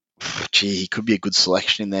 he could be a good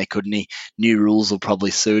selection in there, couldn't he? New rules will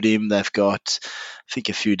probably suit him. They've got, I think,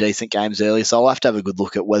 a few decent games earlier, so I'll have to have a good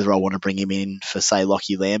look at whether I want to bring him in for, say,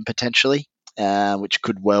 Lachie Lamb potentially, which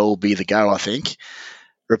could well be the go, I think.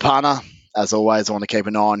 Rapana, as always, I want to keep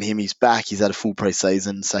an eye on him. He's back. He's had a full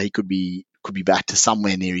pre-season, so he could be back to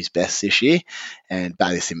somewhere near his best this year. And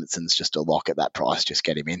Bailey Simonson's just a lock at that price. Just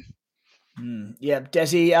get him in. Yeah,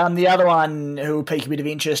 Desi. The other one who will pique a bit of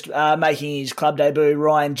interest, making his club debut,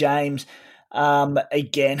 Ryan James.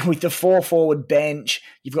 Again, with the 4-forward bench,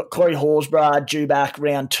 you've got Corey Horsburgh due back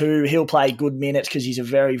round 2. He'll play good minutes because he's a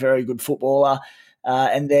very, very good footballer.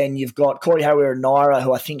 And then you've got Corey Hawera-Naira,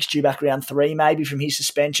 who I think is due back round 3 maybe from his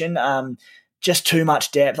suspension. Just too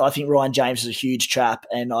much depth. I think Ryan James is a huge trap,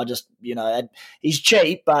 and I just, he's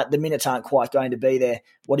cheap, but the minutes aren't quite going to be there.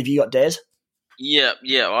 What have you got, Des? Yeah,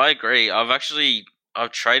 I agree.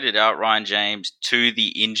 I've traded out Ryan James to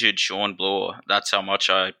the injured Sean Bloor. That's how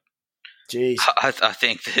much I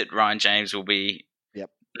think that Ryan James will be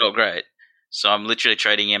not great. So I'm literally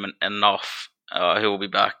trading him and off. He will be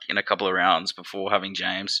back in a couple of rounds before having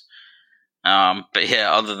James. But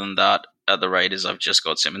yeah, other than that, at the Raiders, I've just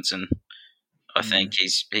got Simonson. I think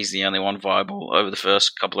he's the only one viable over the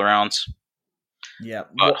first couple of rounds. Yeah.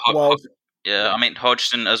 But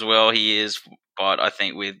Hodgson as well, he is. But I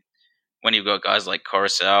think when you've got guys like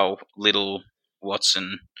Coruscant, Little,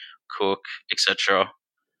 Watson, Cook, etc.,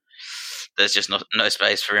 there's just no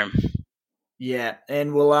space for him. Yeah,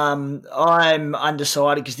 and I'm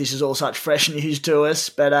undecided because this is all such fresh news to us,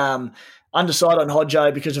 but undecided on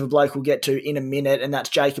Hodjo because of a bloke we'll get to in a minute, and that's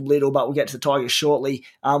Jacob Little, but we'll get to the Tigers shortly.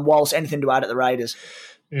 Whilst anything to add at the Raiders?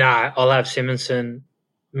 No, I'll have Simonson.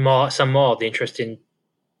 Some mild interest in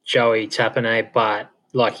Joey Tapane, but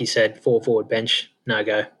like you said, 4-forward bench, no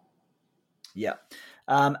go. Yeah.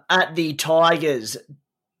 At the Tigers,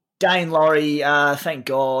 Dane Laurie, thank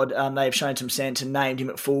God they've shown some sense and named him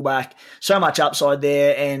at fullback. So much upside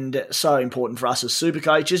there and so important for us as super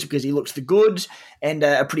coaches because he looks the goods and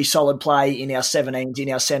a pretty solid play in our 17s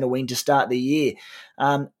in our centre wing to start the year.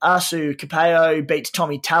 Asu Capeo beats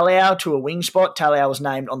Tommy Talau to a wing spot. Talau was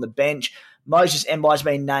named on the bench. Moses Mbai's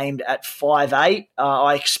been named at 5'8".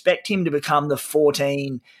 I expect him to become the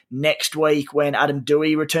 14 next week when Adam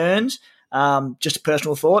Dewey returns. Just a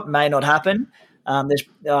personal thought, may not happen.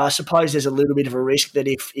 I suppose there's a little bit of a risk that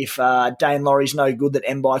if Dane Laurie's no good, that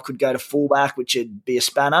Mbai could go to fullback, which would be a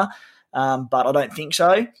spanner, but I don't think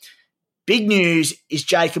so. Big news is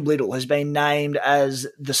Jacob Little has been named as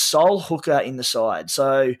the sole hooker in the side.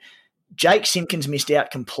 So Jake Simpkins missed out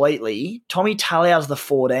completely. Tommy Talau's the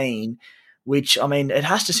 14, which, I mean, it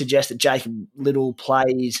has to suggest that Jacob Little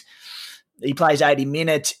plays 80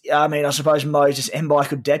 minutes. I mean, I suppose Moses Mbai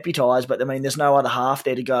could deputise, but I mean, there's no other half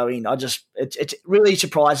there to go in. It really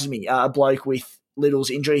surprises me, a bloke with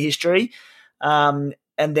Little's injury history.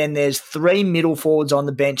 And then there's 3 middle forwards on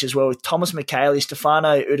the bench as well with Thomas McKaylee,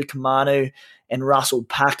 Stefano Udakamanu, and Russell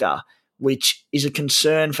Packer, which is a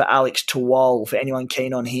concern for Alex Tawol, for anyone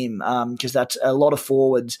keen on him, because that's a lot of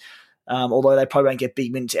forwards, although they probably won't get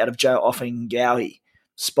big minutes out of Joe Offengowie.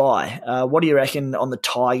 Spy, what do you reckon on the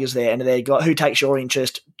Tigers there? And who takes your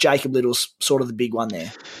interest? Jacob Little's sort of the big one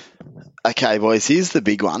there. Okay, boys, here's the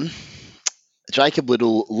big one. Jacob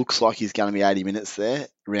Little looks like he's going to be 80 minutes there,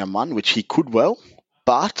 round one, which he could well.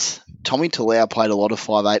 But Tommy Talau played a lot of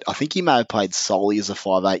 5'8". I think he may have played solely as a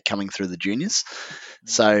 5'8" coming through the juniors.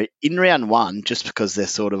 So in round one, just because they're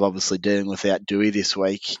sort of obviously dealing without Dewey this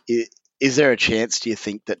week, is there a chance, do you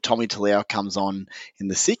think, that Tommy Talau comes on in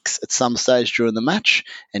the 6 at some stage during the match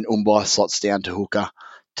and Umbai slots down to hooker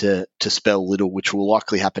to spell Little, which will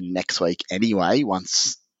likely happen next week anyway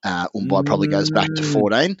once Umbai probably goes back to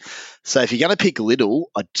 14. So if you're going to pick Little,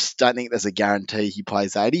 I just don't think there's a guarantee he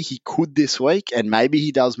plays 80. He could this week, and maybe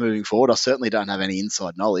he does moving forward. I certainly don't have any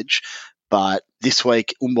inside knowledge. But this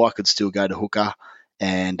week, Umbai could still go to hooker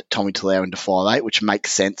and Tommy Talau into 5'8", which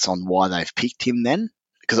makes sense on why they've picked him then,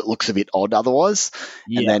 because it looks a bit odd otherwise.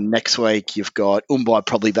 Yeah. And then next week, you've got Umbai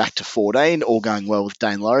probably back to 14, all going well with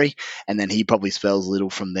Dane Laurie, and then he probably spells Little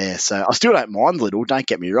from there. So I still don't mind Little, don't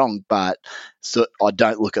get me wrong, but so I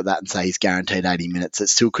don't look at that and say he's guaranteed 80 minutes. It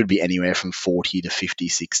still could be anywhere from 40 to 50,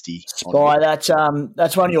 60. Spy, that's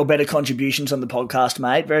one of your better contributions on the podcast,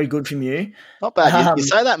 mate. Very good from you. Not bad. You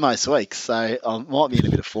say that most weeks, so I might be in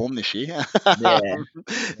a bit of form this year. Yeah.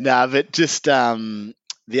 No, but just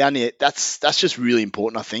that's just really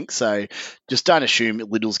important, I think. So just don't assume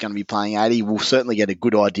Little's going to be playing 80. We'll certainly get a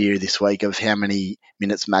good idea this week of how many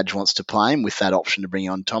minutes Madge wants to play him with that option to bring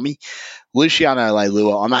on Tommy. Luciano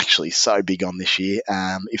Leilua, I'm actually so big on this year.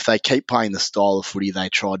 If they keep playing the style of footy they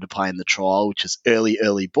tried to play in the trial, which is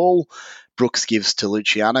early ball, Brooks gives to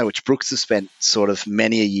Luciano, which Brooks has spent sort of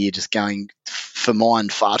many a year just going for mine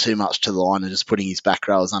far too much to the line and just putting his back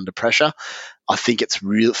rowers under pressure. I think it's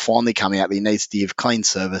finally coming out that he needs to give clean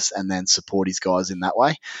service and then support his guys in that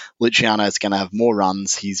way. Luciano is going to have more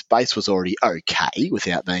runs. His base was already okay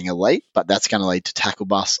without being elite, but that's going to lead to tackle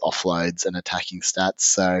bust, offloads, and attacking stats.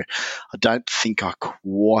 So I don't think I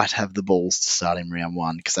quite have the balls to start him round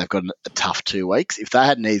one because they've got a tough 2 weeks. If they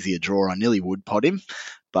had an easier draw, I nearly would pod him,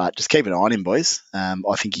 but just keep an eye on him, boys. I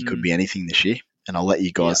think he could be anything this year. And I'll let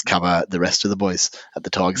you guys cover the rest of the boys at the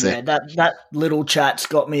Tigers there. That little chat's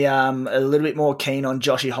got me a little bit more keen on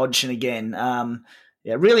Joshy Hodgson again.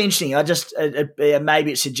 Really interesting. I just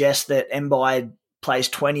maybe it suggests that Mbai plays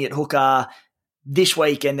 20 at hooker this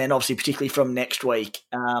week and then obviously particularly from next week.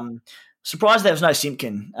 Surprised there was no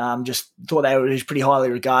Simpkin. Just thought he was pretty highly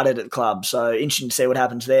regarded at the club. So interesting to see what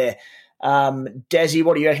happens there. Desi,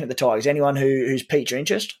 what do you reckon at the Tigers? Anyone who's piqued your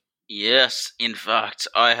interest? Yes, in fact,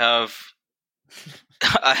 I have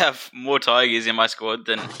more Tigers in my squad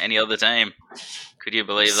than any other team. Could you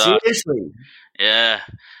believe that? Seriously? Yeah.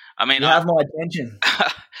 I mean, you have my attention.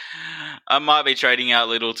 I might be trading out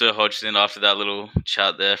Little to Hodgson after that little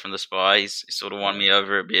chat there from the Spy. He's sort of won me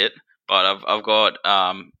over a bit. But I've got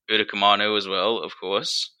Udakamanu as well, of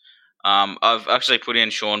course. I've actually put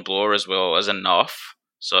in Sean Bloor as well as a nuff.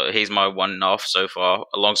 So he's my one nuff so far,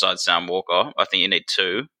 alongside Sam Walker. I think you need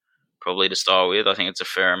 2 probably to start with. I think it's a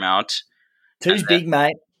fair amount. 2's big,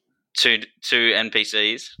 mate. Two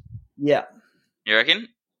NPCs. Yeah. You reckon?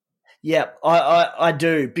 Yeah, I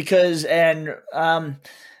do because particularly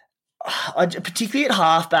at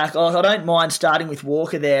halfback, I don't mind starting with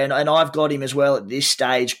Walker there, and I've got him as well at this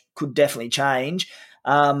stage. Could definitely change.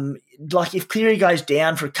 Like if Cleary goes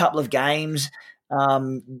down for a couple of games,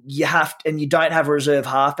 you have to, and you don't have a reserve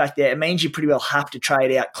halfback there. It means you pretty well have to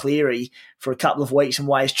trade out Cleary for a couple of weeks and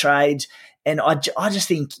waste trades. And I just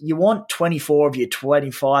think you want 24 of your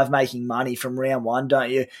 25 making money from round one, don't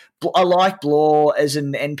you? I like Bloor as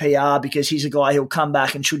an NPR because he's a guy who'll come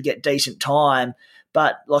back and should get decent time.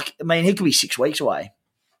 But, he could be 6 weeks away.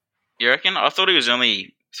 You reckon? I thought he was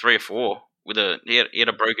only 3 or 4. He had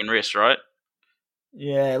a broken wrist, right?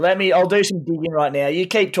 Yeah, I'll do some digging right now. You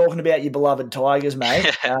keep talking about your beloved Tigers,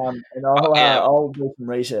 mate, and I'll do some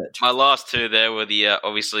research. My last 2 there were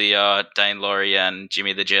obviously Dane Laurie and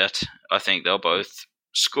Jimmy the Jet. I think they'll both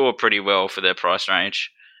score pretty well for their price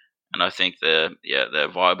range, and I think they're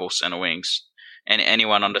viable centre wings. And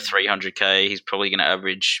anyone under 300k, he's probably going to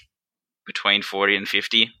average between 40 and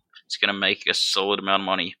 50. It's going to make a solid amount of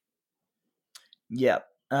money. Yeah.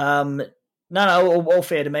 No, all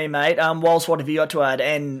fair to me, mate. Walsh, what have you got to add?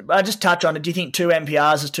 And just touch on it. Do you think 2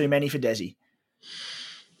 MPRs is too many for Desi?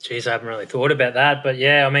 Jeez, I haven't really thought about that. But,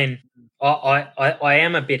 yeah, I mean, I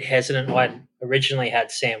am a bit hesitant. I originally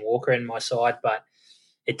had Sam Walker in my side, but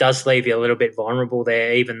it does leave you a little bit vulnerable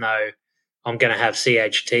there, even though I'm going to have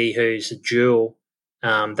CHT, who's a dual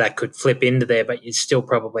that could flip into there, but you'd still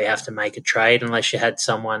probably have to make a trade unless you had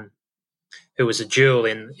someone who was a dual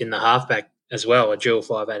in the halfback as well, a dual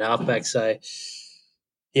 5'8" halfback. So,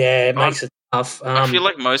 yeah, it makes it tough. I feel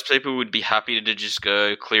like most people would be happy to just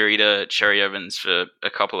go Cleary to Cherry Evans for a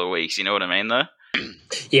couple of weeks. You know what I mean, though?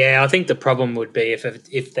 Yeah, I think the problem would be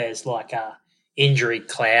if there's like injury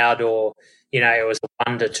cloud or, it was a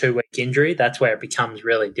 1 to 2 week injury, that's where it becomes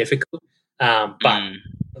really difficult. But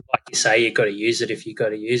like you say, you've got to use it if you've got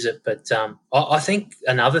to use it. But I think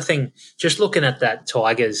another thing, just looking at that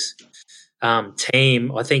Tigers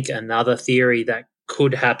team, I think another theory that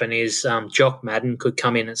could happen is Jock Madden could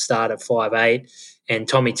come in and start at 5'8", and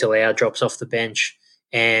Tommy Talau drops off the bench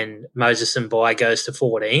and Moses Mbai goes to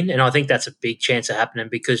 14. And I think that's a big chance of happening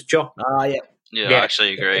because Jock... Yeah, I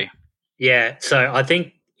actually agree. Yeah, so I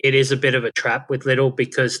think it is a bit of a trap with Little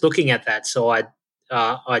because looking at that side,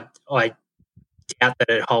 I doubt that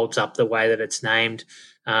it holds up the way that it's named.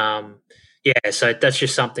 So that's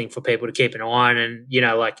just something for people to keep an eye on. And,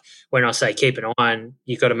 like when I say keep an eye on,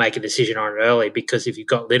 you've got to make a decision on it early because if you've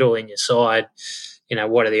got Little in your side,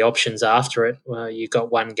 what are the options after it? Well, you've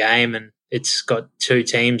got one game and it's got two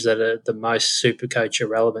teams that are the most Supercoach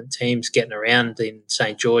irrelevant teams getting around in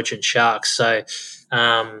St. George and Sharks. So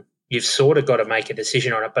you've sort of got to make a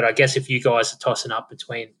decision on it. But I guess if you guys are tossing up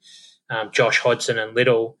between Josh Hodgson and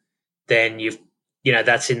Little, then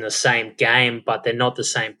that's in the same game, but they're not the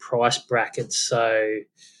same price brackets. So,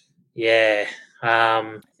 yeah.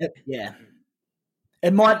 Yeah.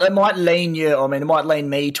 It might lean you. I mean, it might lean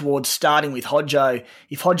me towards starting with Hodjo.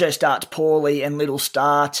 If Hodjo starts poorly and Little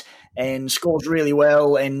starts and scores really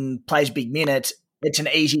well and plays big minutes, it's an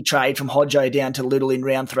easy trade from Hodjo down to Little in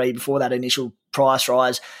round 3 before that initial price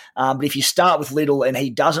rise. But if you start with Little and he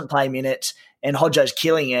doesn't play minutes and Hodjo's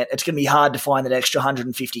killing it, it's going to be hard to find that extra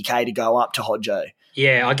 150K to go up to Hodjo.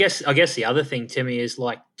 Yeah, I guess the other thing, Timmy, is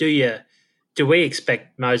like, do we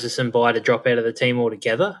expect Moses Mbai to drop out of the team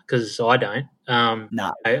altogether? Because I don't.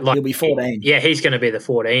 No, he'll be 14. He's going to be the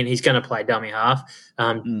 14. He's going to play dummy half. He's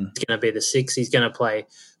going to be the 6. He's going to play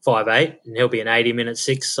 5'8", and he'll be an 80-minute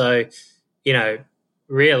 6. So,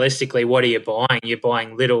 realistically, what are you buying? You're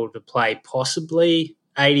buying Little to play possibly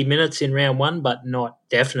 80 minutes in round 1, but not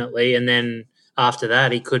definitely. And then after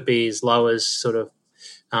that, he could be as low as sort of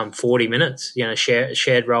 40 minutes,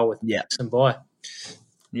 shared role with Mbai.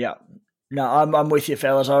 Yeah. No, I'm with you,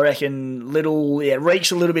 fellas. I reckon Little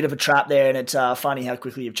reached a little bit of a trap there, and it's funny how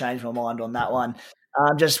quickly you've changed my mind on that one.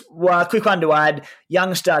 Just a quick one to add,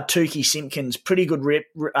 youngster Tukey Simpkins, pretty good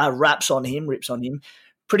rips on him.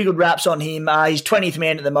 Pretty good raps on him. He's 20th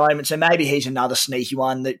man at the moment, so maybe he's another sneaky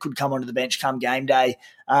one that could come onto the bench come game day.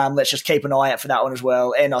 Let's just keep an eye out for that one as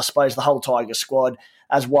well. And I suppose the whole Tigers squad,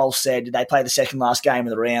 as Wal said, they play the second last game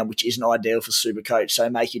of the round, which isn't ideal for Supercoach, so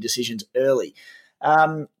make your decisions early.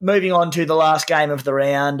 Moving on to the last game of the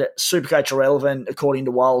round, Supercoach irrelevant according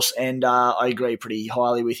to Walsh, and I agree pretty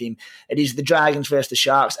highly with him. It is the Dragons versus the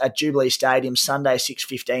Sharks at Jubilee Stadium, Sunday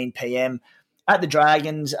 6:15 p.m. At the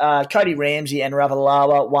Dragons, Cody Ramsey and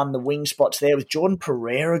Ravalawa won the wing spots there with Jordan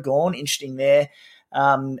Pereira gone. Interesting there.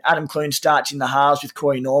 Adam Clune starts in the halves with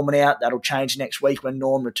Corey Norman out. That'll change next week when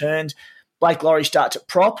Norm returns. Blake Laurie starts at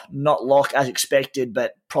prop, not lock as expected,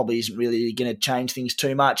 but probably isn't really going to change things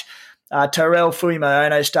too much. Terrell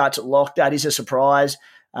Fuimaono starts at lock. That is a surprise,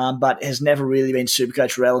 but has never really been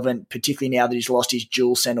Supercoach relevant, particularly now that he's lost his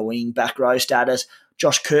dual centre wing back row status.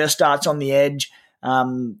 Josh Kerr starts on the edge.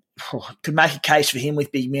 Could make a case for him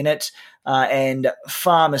with big minutes. And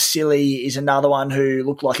Farmer Silly is another one who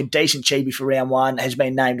looked like a decent cheapie for round 1, has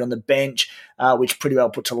been named on the bench, which pretty well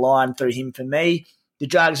puts a line through him for me. The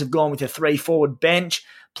Jags have gone with a 3-forward bench,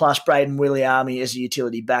 plus Braden Williami as a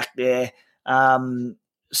utility back there.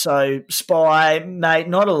 So, Spy, mate,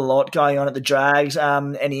 not a lot going on at the Drags.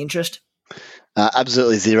 Any interest?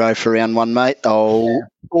 Absolutely zero for round 1, mate.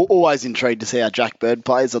 Always intrigued to see how Jack Bird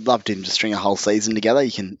plays. I'd love him to string a whole season together.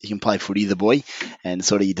 He can play footy, the boy, and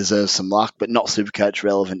sort of he deserves some luck, but not Supercoach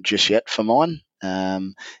relevant just yet for mine.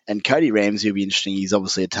 And Cody Ramsey will be interesting. He's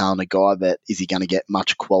obviously a talented guy, but is he going to get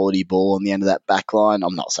much quality ball on the end of that back line?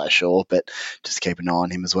 I'm not so sure, but just keep an eye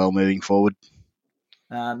on him as well moving forward.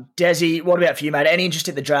 Desi, what about for you, mate? Any interest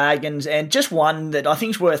in the Dragons? And just one that I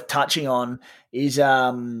think is worth touching on is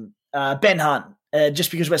Ben Hunt.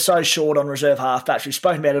 Just because we're so short on reserve halfbacks. We've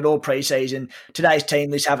spoken about it all preseason. Today's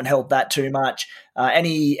team lists haven't helped that too much.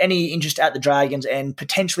 Any interest at the Dragons and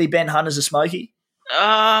potentially Ben Hunt as a smoky?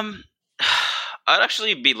 I'd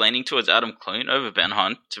actually be leaning towards Adam Clune over Ben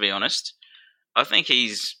Hunt, to be honest. I think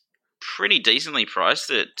he's pretty decently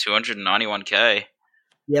priced at 291K.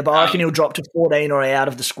 Yeah, but I reckon he'll drop to 14 or out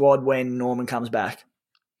of the squad when Norman comes back.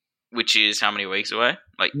 Which is how many weeks away?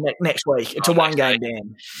 Like next week. It's a one-game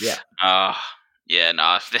ban. Yeah. Yeah, no.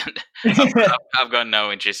 I've got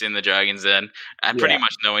no interest in the Dragons then, and pretty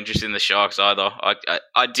much no interest in the Sharks either.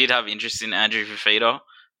 I did have interest in Andrew Fifita,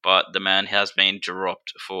 but the man has been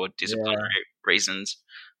dropped for disciplinary reasons,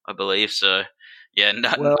 I believe. So, I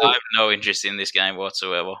have no interest in this game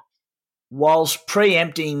whatsoever. whilst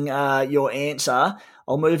preempting your answer,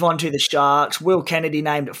 I'll move on to the Sharks. Will Kennedy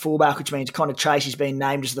named at fullback, which means Connor Tracy's been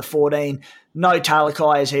named as the 14. No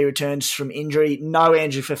Talakai as he returns from injury. No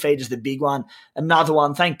Andrew Fafita's the big one. Another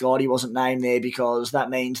one, thank God he wasn't named there, because that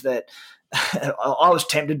means that I was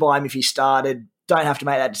tempted by him if he started. Don't have to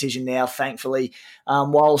make that decision now, thankfully.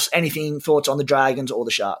 Whilst anything, thoughts on the Dragons or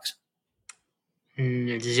the Sharks?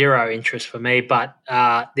 Zero interest for me, but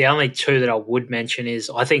the only two that I would mention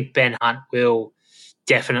is I think Ben Hunt will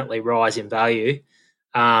definitely rise in value,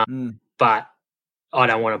 but I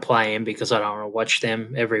don't want to play him because I don't want to watch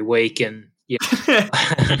them every week, and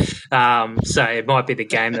so it might be the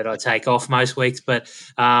game that I take off most weeks. But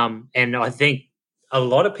and I think a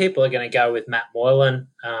lot of people are going to go with Matt Moylan.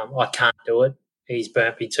 I can't do it. He's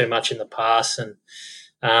burnt me too much in the past, and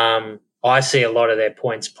I see a lot of their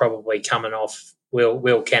points probably coming off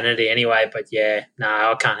Will Kennedy anyway. But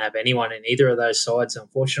I can't have anyone in either of those sides,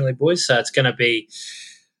 unfortunately, boys. So it's going to be,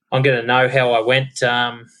 I'm going to know how I went,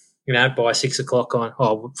 by 6 o'clock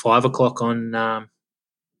 5 o'clock on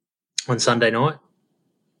Sunday night.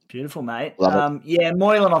 Beautiful, mate.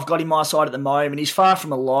 Moylan, I've got him my side at the moment. He's far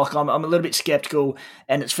from a lock. I'm a little bit sceptical,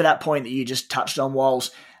 and it's for that point that you just touched on,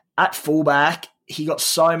 Walls. At fullback, he got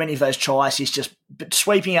so many of those try assists just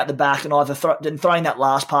sweeping out the back and either throwing that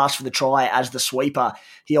last pass for the try as the sweeper.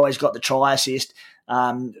 He always got the try assist.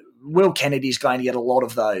 Will Kennedy's going to get a lot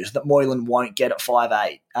of those that Moylan won't get at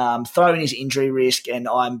 5'8". Throw in his injury risk, and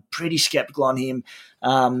I'm pretty sceptical on him.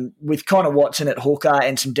 With Connor Watson at hooker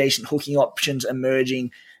and some decent hooking options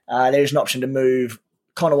emerging, there's an option to move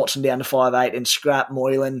Connor Watson down to 5'8" and scrap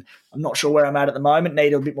Moylan. I'm not sure where I'm at the moment.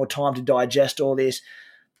 Need a bit more time to digest all this.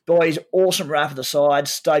 Boys, awesome wrap of the side.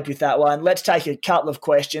 Stoked with that one. Let's take a couple of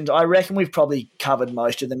questions. I reckon we've probably covered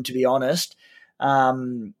most of them, to be honest.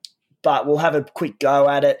 But we'll have a quick go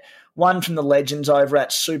at it. One from the legends over at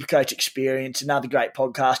Supercoach Experience, another great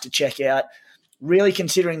podcast to check out. Really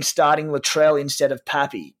considering starting Latrell instead of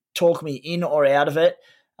Pappy. Talk me in or out of it.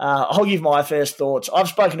 I'll give my first thoughts. I've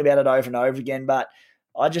spoken about it over and over again, but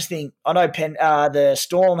I just think, I know the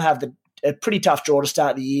Storm have a pretty tough draw to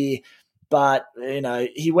start the year, but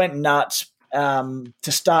he went nuts to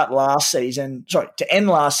end last season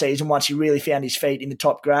once he really found his feet in the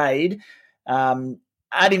top grade.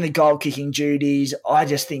 Adding the goal-kicking duties, I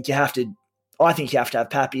think you have to have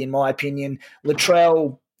Pappy, in my opinion.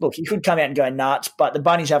 Latrell, look, he could come out and go nuts, but the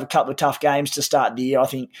Bunnies have a couple of tough games to start the year. I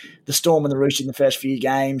think the Storm and the Roosters in the first few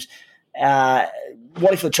games.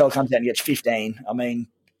 What if Latrell comes out and gets 15? I mean,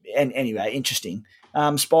 anyway, interesting.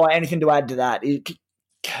 Spy, anything to add to that?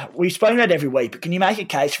 We've spoken about it every week, but can you make a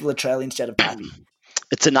case for Latrell instead of Pappy?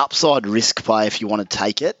 It's an upside risk play if you want to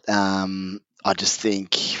take it. I just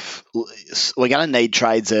think we're going to need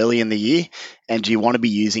trades early in the year, and do you want to be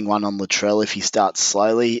using one on Latrell if he starts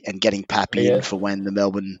slowly and getting Pappy in for when the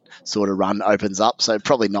Melbourne sort of run opens up? So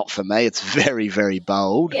probably not for me. It's very, very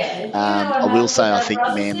bold. I will say I think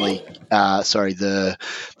the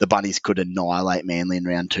Bunnies could annihilate Manly in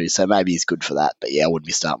round 2, so maybe he's good for that. But I wouldn't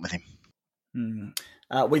be starting with him.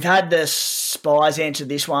 We've had the Spies answer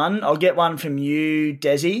this one. I'll get one from you,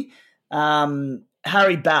 Desi.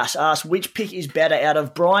 Harry Bass asks, which pick is better out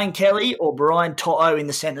of Brian Kelly or Brian To'o in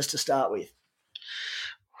the centres to start with?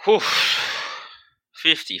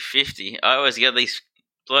 50-50. I always get these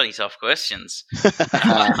bloody tough questions.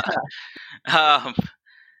 I'd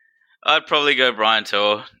probably go Brian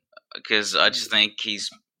To'o because I just think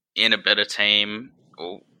he's in a better team,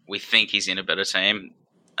 or we think he's in a better team.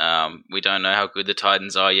 We don't know how good the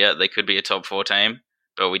Titans are yet. They could be a top 4 team,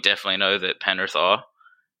 but we definitely know that Penrith are.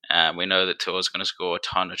 We know that To'o's going to score a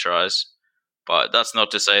ton of tries. But that's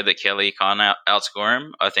not to say that Kelly can't outscore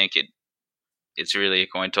him. I think it's really a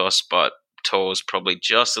coin toss, but To'o's probably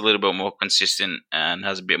just a little bit more consistent and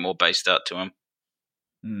has a bit more base start to him.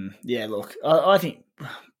 Look, I think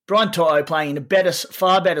Brian To'o playing in a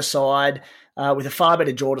far better side with a far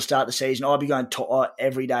better draw to start the season. I'd be going To'o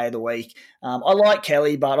every day of the week. I like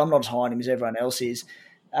Kelly, but I'm not as high on him as everyone else is.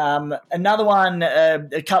 Another one,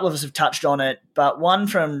 a couple of us have touched on it, but one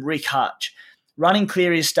from Rick Hutch. Running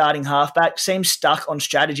Cleary as starting halfback seems stuck on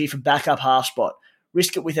strategy for backup half spot.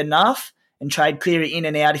 Risk it with enough and trade Cleary in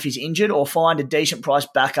and out if he's injured, or find a decent price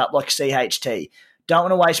backup like CHT. Don't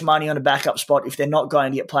want to waste money on a backup spot if they're not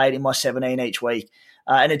going to get played in my 17 each week.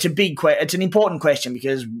 And it's it's an important question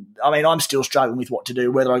because, I'm still struggling with what to do,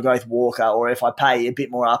 whether I go with Walker or if I pay a bit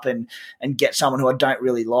more up and get someone who I don't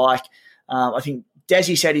really like. I think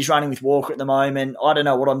Desi said he's running with Walker at the moment. I don't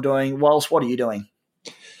know what I'm doing. Walsh, what are you doing?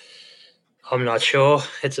 I'm not sure.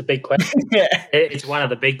 It's a big question. It's one of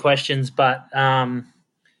the big questions, but I'm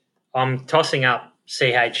tossing up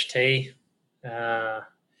CHT.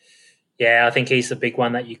 Yeah, I think he's the big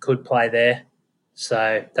one that you could play there.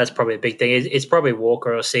 So that's probably a big thing. It's probably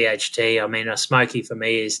Walker or CHT. I mean, a smoky for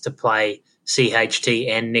me is to play CHT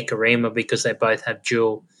and Nicarima because they both have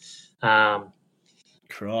dual.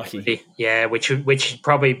 Crikey. Yeah, which would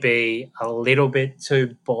probably be a little bit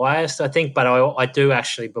too biased, I think. But I do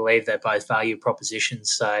actually believe they're both value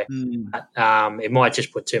propositions. So it might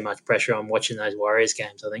just put too much pressure on watching those Warriors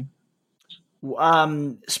games, I think.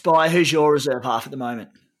 Spy, who's your reserve half at the moment?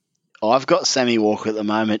 I've got Sammy Walker at the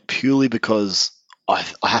moment purely because I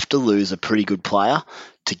have to lose a pretty good player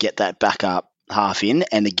to get that backup half in.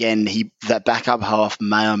 And again, that backup half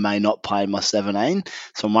may or may not play my 17.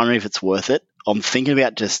 So I'm wondering if it's worth it. I'm thinking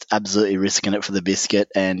about just absolutely risking it for the biscuit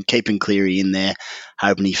and keeping Cleary in there,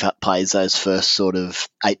 hoping he plays those first sort of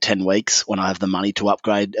 8-10 weeks when I have the money to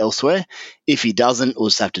upgrade elsewhere. If he doesn't, we'll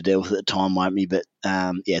just have to deal with it at the time, won't we? But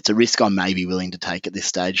yeah, it's a risk I may be willing to take at this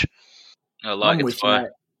stage. I like it, Spy.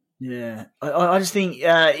 Yeah, I just think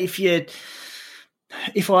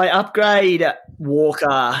if I upgrade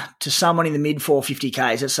Walker to someone in the mid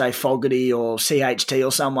 450Ks, let's say Fogarty or CHT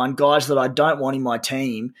or someone, guys that I don't want in my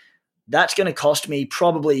team, that's going to cost me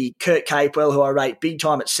probably Kurt Capewell, who I rate big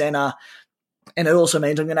time at centre, and it also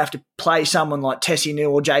means I'm going to have to play someone like Tessie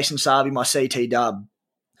New or Jason Sarby, my CT dub.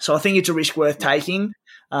 So I think it's a risk worth taking.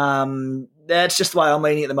 That's just the way I'm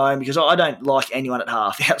leaning at the moment because I don't like anyone at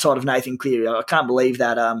half outside of Nathan Cleary. I can't believe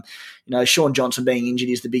that Sean Johnson being injured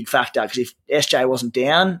is the big factor because if SJ wasn't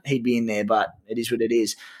down, he'd be in there, but it is what it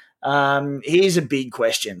is. Here's a big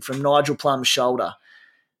question from Nigel Plum's shoulder.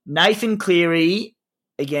 Nathan Cleary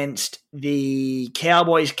against the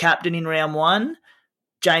Cowboys captain in round 1,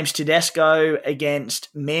 James Tedesco against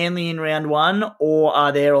Manly in round 1, or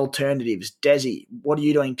are there alternatives? Desi, what are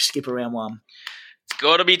you doing to skip round 1? It's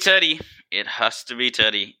got to be Teddy. It has to be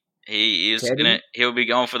Teddy. He'll be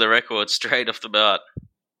going for the record straight off the bat.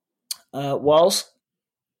 Walls?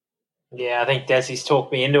 Yeah, I think Desi's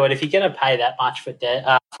talked me into it. If you're going to pay that much for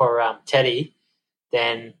Teddy,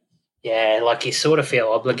 then yeah, like you sort of feel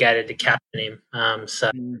obligated to captain him.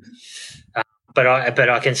 But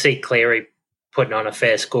I can see Cleary putting on a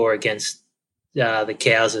fair score against the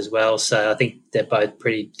Cows as well. So I think they're both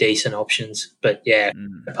pretty decent options. But yeah,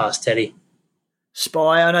 past Teddy.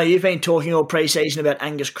 Spy, I know you've been talking all pre-season about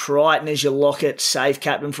Angus Crichton as your lock-it safe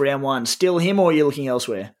captain for round 1. Still him, or are you looking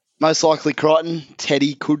elsewhere? Most likely Crichton.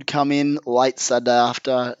 Teddy could come in late Saturday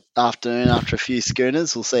afternoon after a few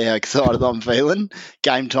schooners. We'll see how excited I'm feeling.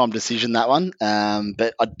 Game time decision, that one.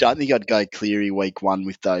 But I don't think I'd go Cleary week 1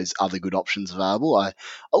 with those other good options available. I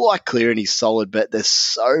like Cleary and he's solid, but there's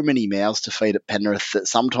so many mouths to feed at Penrith that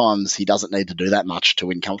sometimes he doesn't need to do that much to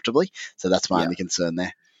win comfortably. So that's my only concern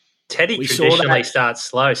there. Teddy traditionally starts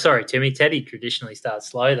slow. Sorry, Timmy. Teddy traditionally starts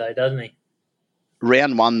slow, though, doesn't he?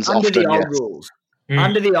 Round 1's under often, the old rules.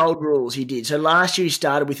 Under the old rules, he did. So last year he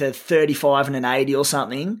started with a 35 and an 80 or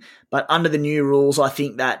something, but under the new rules, I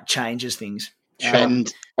think that changes things. And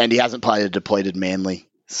he hasn't played a depleted Manly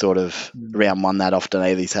sort of round 1 that often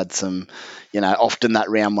either. He's had some, often that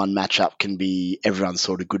round 1 matchup can be everyone's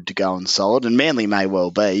sort of good to go and solid, and Manly may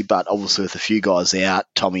well be, but obviously with a few guys out,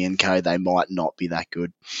 Tommy and Co, they might not be that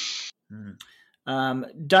good.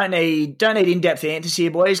 Don't need in-depth answers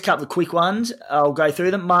here, boys. A couple of quick ones. I'll go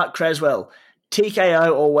through them. Mark Creswell,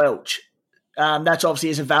 TKO or Welch? That's obviously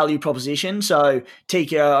as a value proposition, so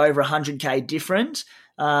TKO over 100K difference.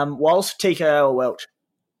 Whilst TKO or Welch?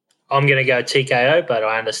 I'm going to go TKO, but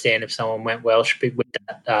I understand if someone went Welsh with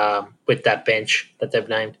that bench that they've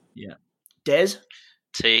named. Yeah. Des?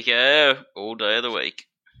 TKO all day of the week.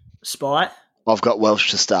 Spy? I've got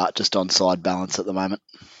Welsh to start, just on side balance at the moment.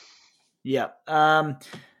 Yeah.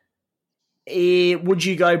 Would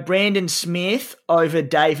you go Brandon Smith over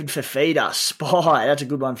David Fafita? Spy, that's a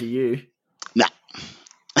good one for you. Nah.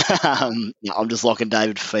 I'm just locking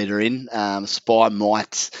David Fafita in. Spy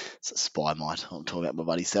might. I'm talking about my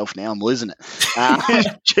buddy self now. I'm losing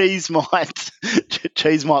it. Cheese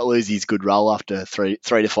might lose his good role after 3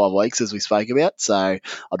 to 5 weeks, as we spoke about. So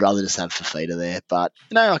I'd rather just have Fafita there. But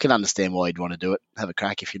I can understand why you'd want to do it. Have a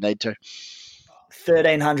crack if you need to.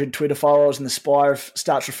 1,300 Twitter followers and the Spy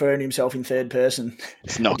starts referring to himself in third person.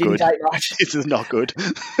 It's not good. Take much. This is not good.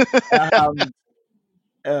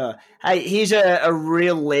 Hey, here's a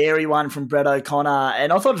real Larry one from Brett O'Connor,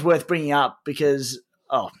 and I thought it was worth bringing up because,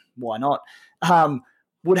 why not?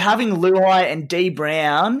 Would having Luai and D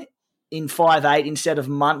Brown in 5'8" instead of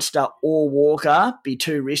Munster or Walker be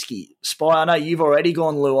too risky? Spy, I know you've already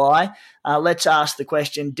gone Luai. Let's ask the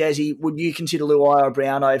question, Desi, would you consider Luai or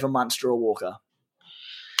Brown over Munster or Walker?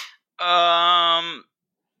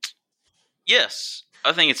 Yes,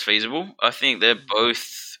 I think it's feasible. I think they're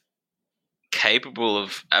both capable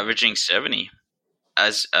of averaging 70,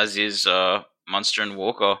 as is Munster and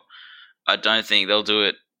Walker. I don't think they'll do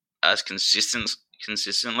it as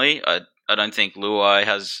consistently. I don't think Luai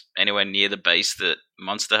has anywhere near the base that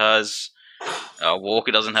Munster has.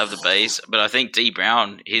 Walker doesn't have the base, but I think D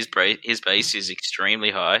Brown, his base is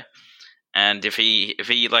extremely high. And if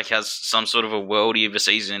he like has some sort of a worldie of a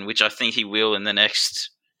season, which I think he will in the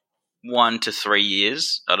next 1 to 3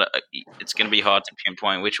 years, it's going to be hard to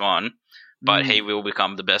pinpoint which one, but he will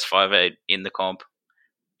become the best 5'8" in the comp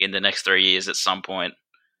in the next 3 years at some point.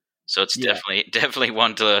 So it's definitely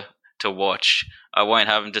one to watch. I won't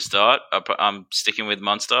have him to start. I'm sticking with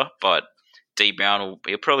Munster, but D Brown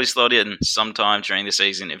he'll probably slot in sometime during the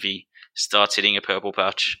season if he starts hitting a purple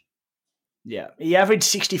patch. Yeah, he averaged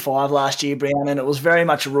 65 last year, Brown, and it was very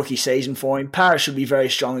much a rookie season for him. Paris should be very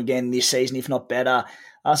strong again this season, if not better.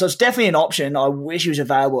 So it's definitely an option. I wish he was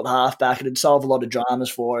available at halfback. It'd solve a lot of dramas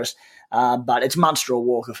for us. But it's Munster or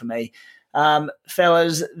Walker for me.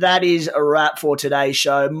 Fellas, that is a wrap for today's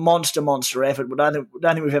show. Monster effort. We don't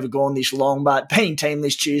think we've ever gone this long, but being Team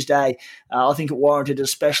List Tuesday, I think it warranted a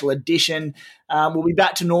special edition. We'll be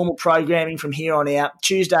back to normal programming from here on out.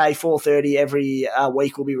 Tuesday, 4:30 every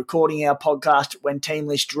week, we'll be recording our podcast when Team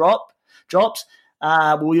List drops.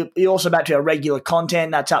 We'll be also back to our regular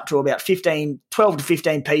content. That's up to about 12 to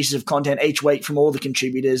 15 pieces of content each week from all the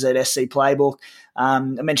contributors at SC Playbook. I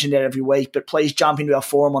mentioned that every week, but please jump into our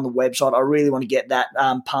forum on the website. I really want to get that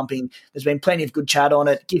pumping. There's been plenty of good chat on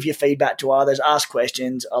it. Give your feedback to others. Ask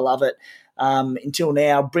questions. I love it. Until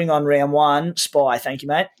now, bring on round one. Spy, thank you,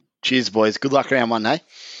 mate. Cheers, boys. Good luck round one, hey?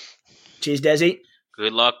 Cheers, Desi.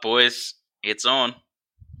 Good luck, boys. It's on.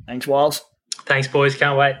 Thanks, Wiles. Thanks, boys.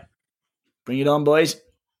 Can't wait. Bring it on, boys.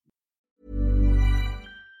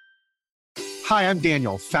 Hi, I'm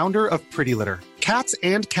Daniel, founder of Pretty Litter. Cats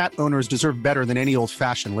and cat owners deserve better than any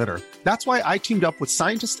old-fashioned litter. That's why I teamed up with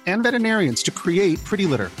scientists and veterinarians to create Pretty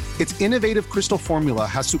Litter. Its innovative crystal formula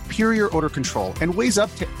has superior odor control and weighs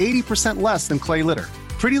up to 80% less than clay litter.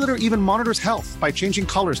 Pretty Litter even monitors health by changing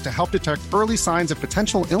colors to help detect early signs of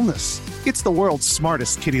potential illness. It's the world's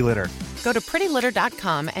smartest kitty litter. Go to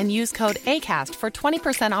prettylitter.com and use code ACAST for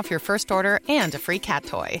 20% off your first order and a free cat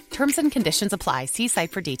toy. Terms and conditions apply. See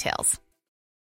site for details.